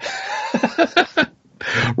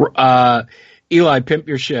 Eli, pimp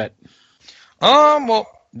your shit. Well,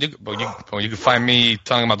 you can find me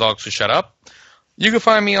telling my dogs to shut up. You can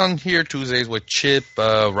find me on here Tuesdays with Chip,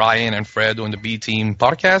 Ryan, and Fred doing the B Team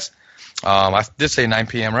podcast. I did say 9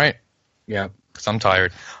 p.m., right? Yeah. Because I'm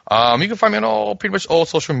tired. You can find me on pretty much all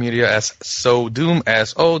social media as Sodoom,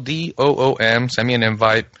 Sodoom. Send me an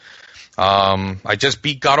invite. I just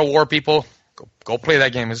beat God of War, people. Go play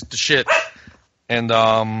that game. It's the shit. And,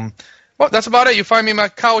 well, that's about it. You find me on my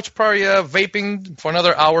couch, probably vaping for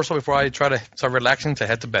another hour or so before I try to start relaxing to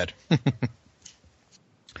head to bed.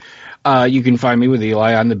 You can find me with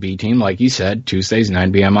Eli on the B Team, like you said, Tuesdays,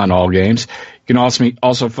 9 p.m. on All Games. You can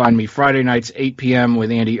also find me Friday nights, 8 p.m.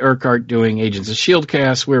 with Andy Urquhart doing Agents of S.H.I.E.L.D.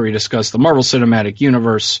 cast, where we discuss the Marvel Cinematic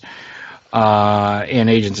Universe and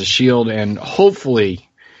Agents of S.H.I.E.L.D. And hopefully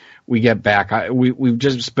we get back. We've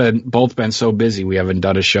just both been so busy we haven't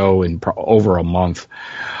done a show in over a month.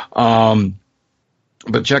 But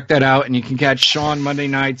check that out, and you can catch Sean Monday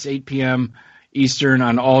nights, 8 p.m. Eastern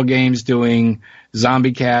on All Games doing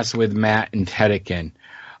Zombie Cast with Matt and Tedekin.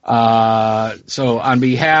 So on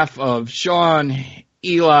behalf of Sean,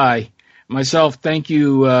 Eli, myself, thank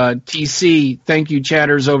you, TC, thank you,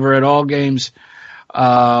 chatters over at All Games.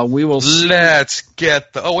 We will. Let's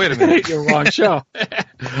get the. Oh, wait a minute. You're wrong show.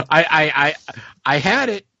 I had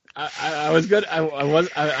it. I was good.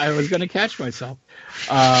 I was going to catch myself.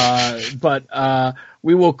 But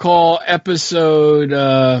we will call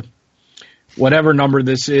episode whatever number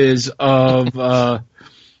this is of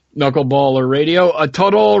Knuckleballer Radio a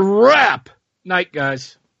total wrap. Night,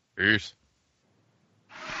 guys. Peace.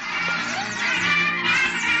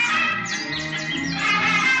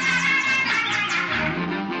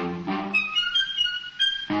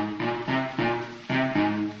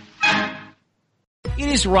 It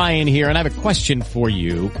is Ryan here, and I have a question for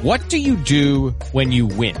you. What do you do when you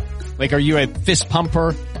win? Like, are you a fist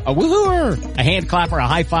pumper, a woohooer, a hand clapper, a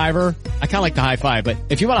high fiver? I kind of like the high five, but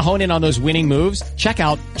if you want to hone in on those winning moves, check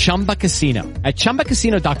out Chumba Casino. At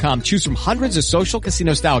ChumbaCasino.com, choose from hundreds of social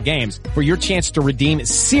casino-style games for your chance to redeem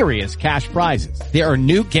serious cash prizes. There are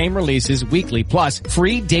new game releases weekly, plus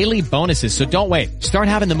free daily bonuses, so don't wait. Start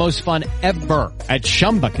having the most fun ever at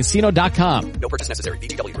ChumbaCasino.com. No purchase necessary.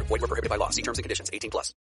 VGW Group. Void where prohibited by law. See terms and conditions. 18+.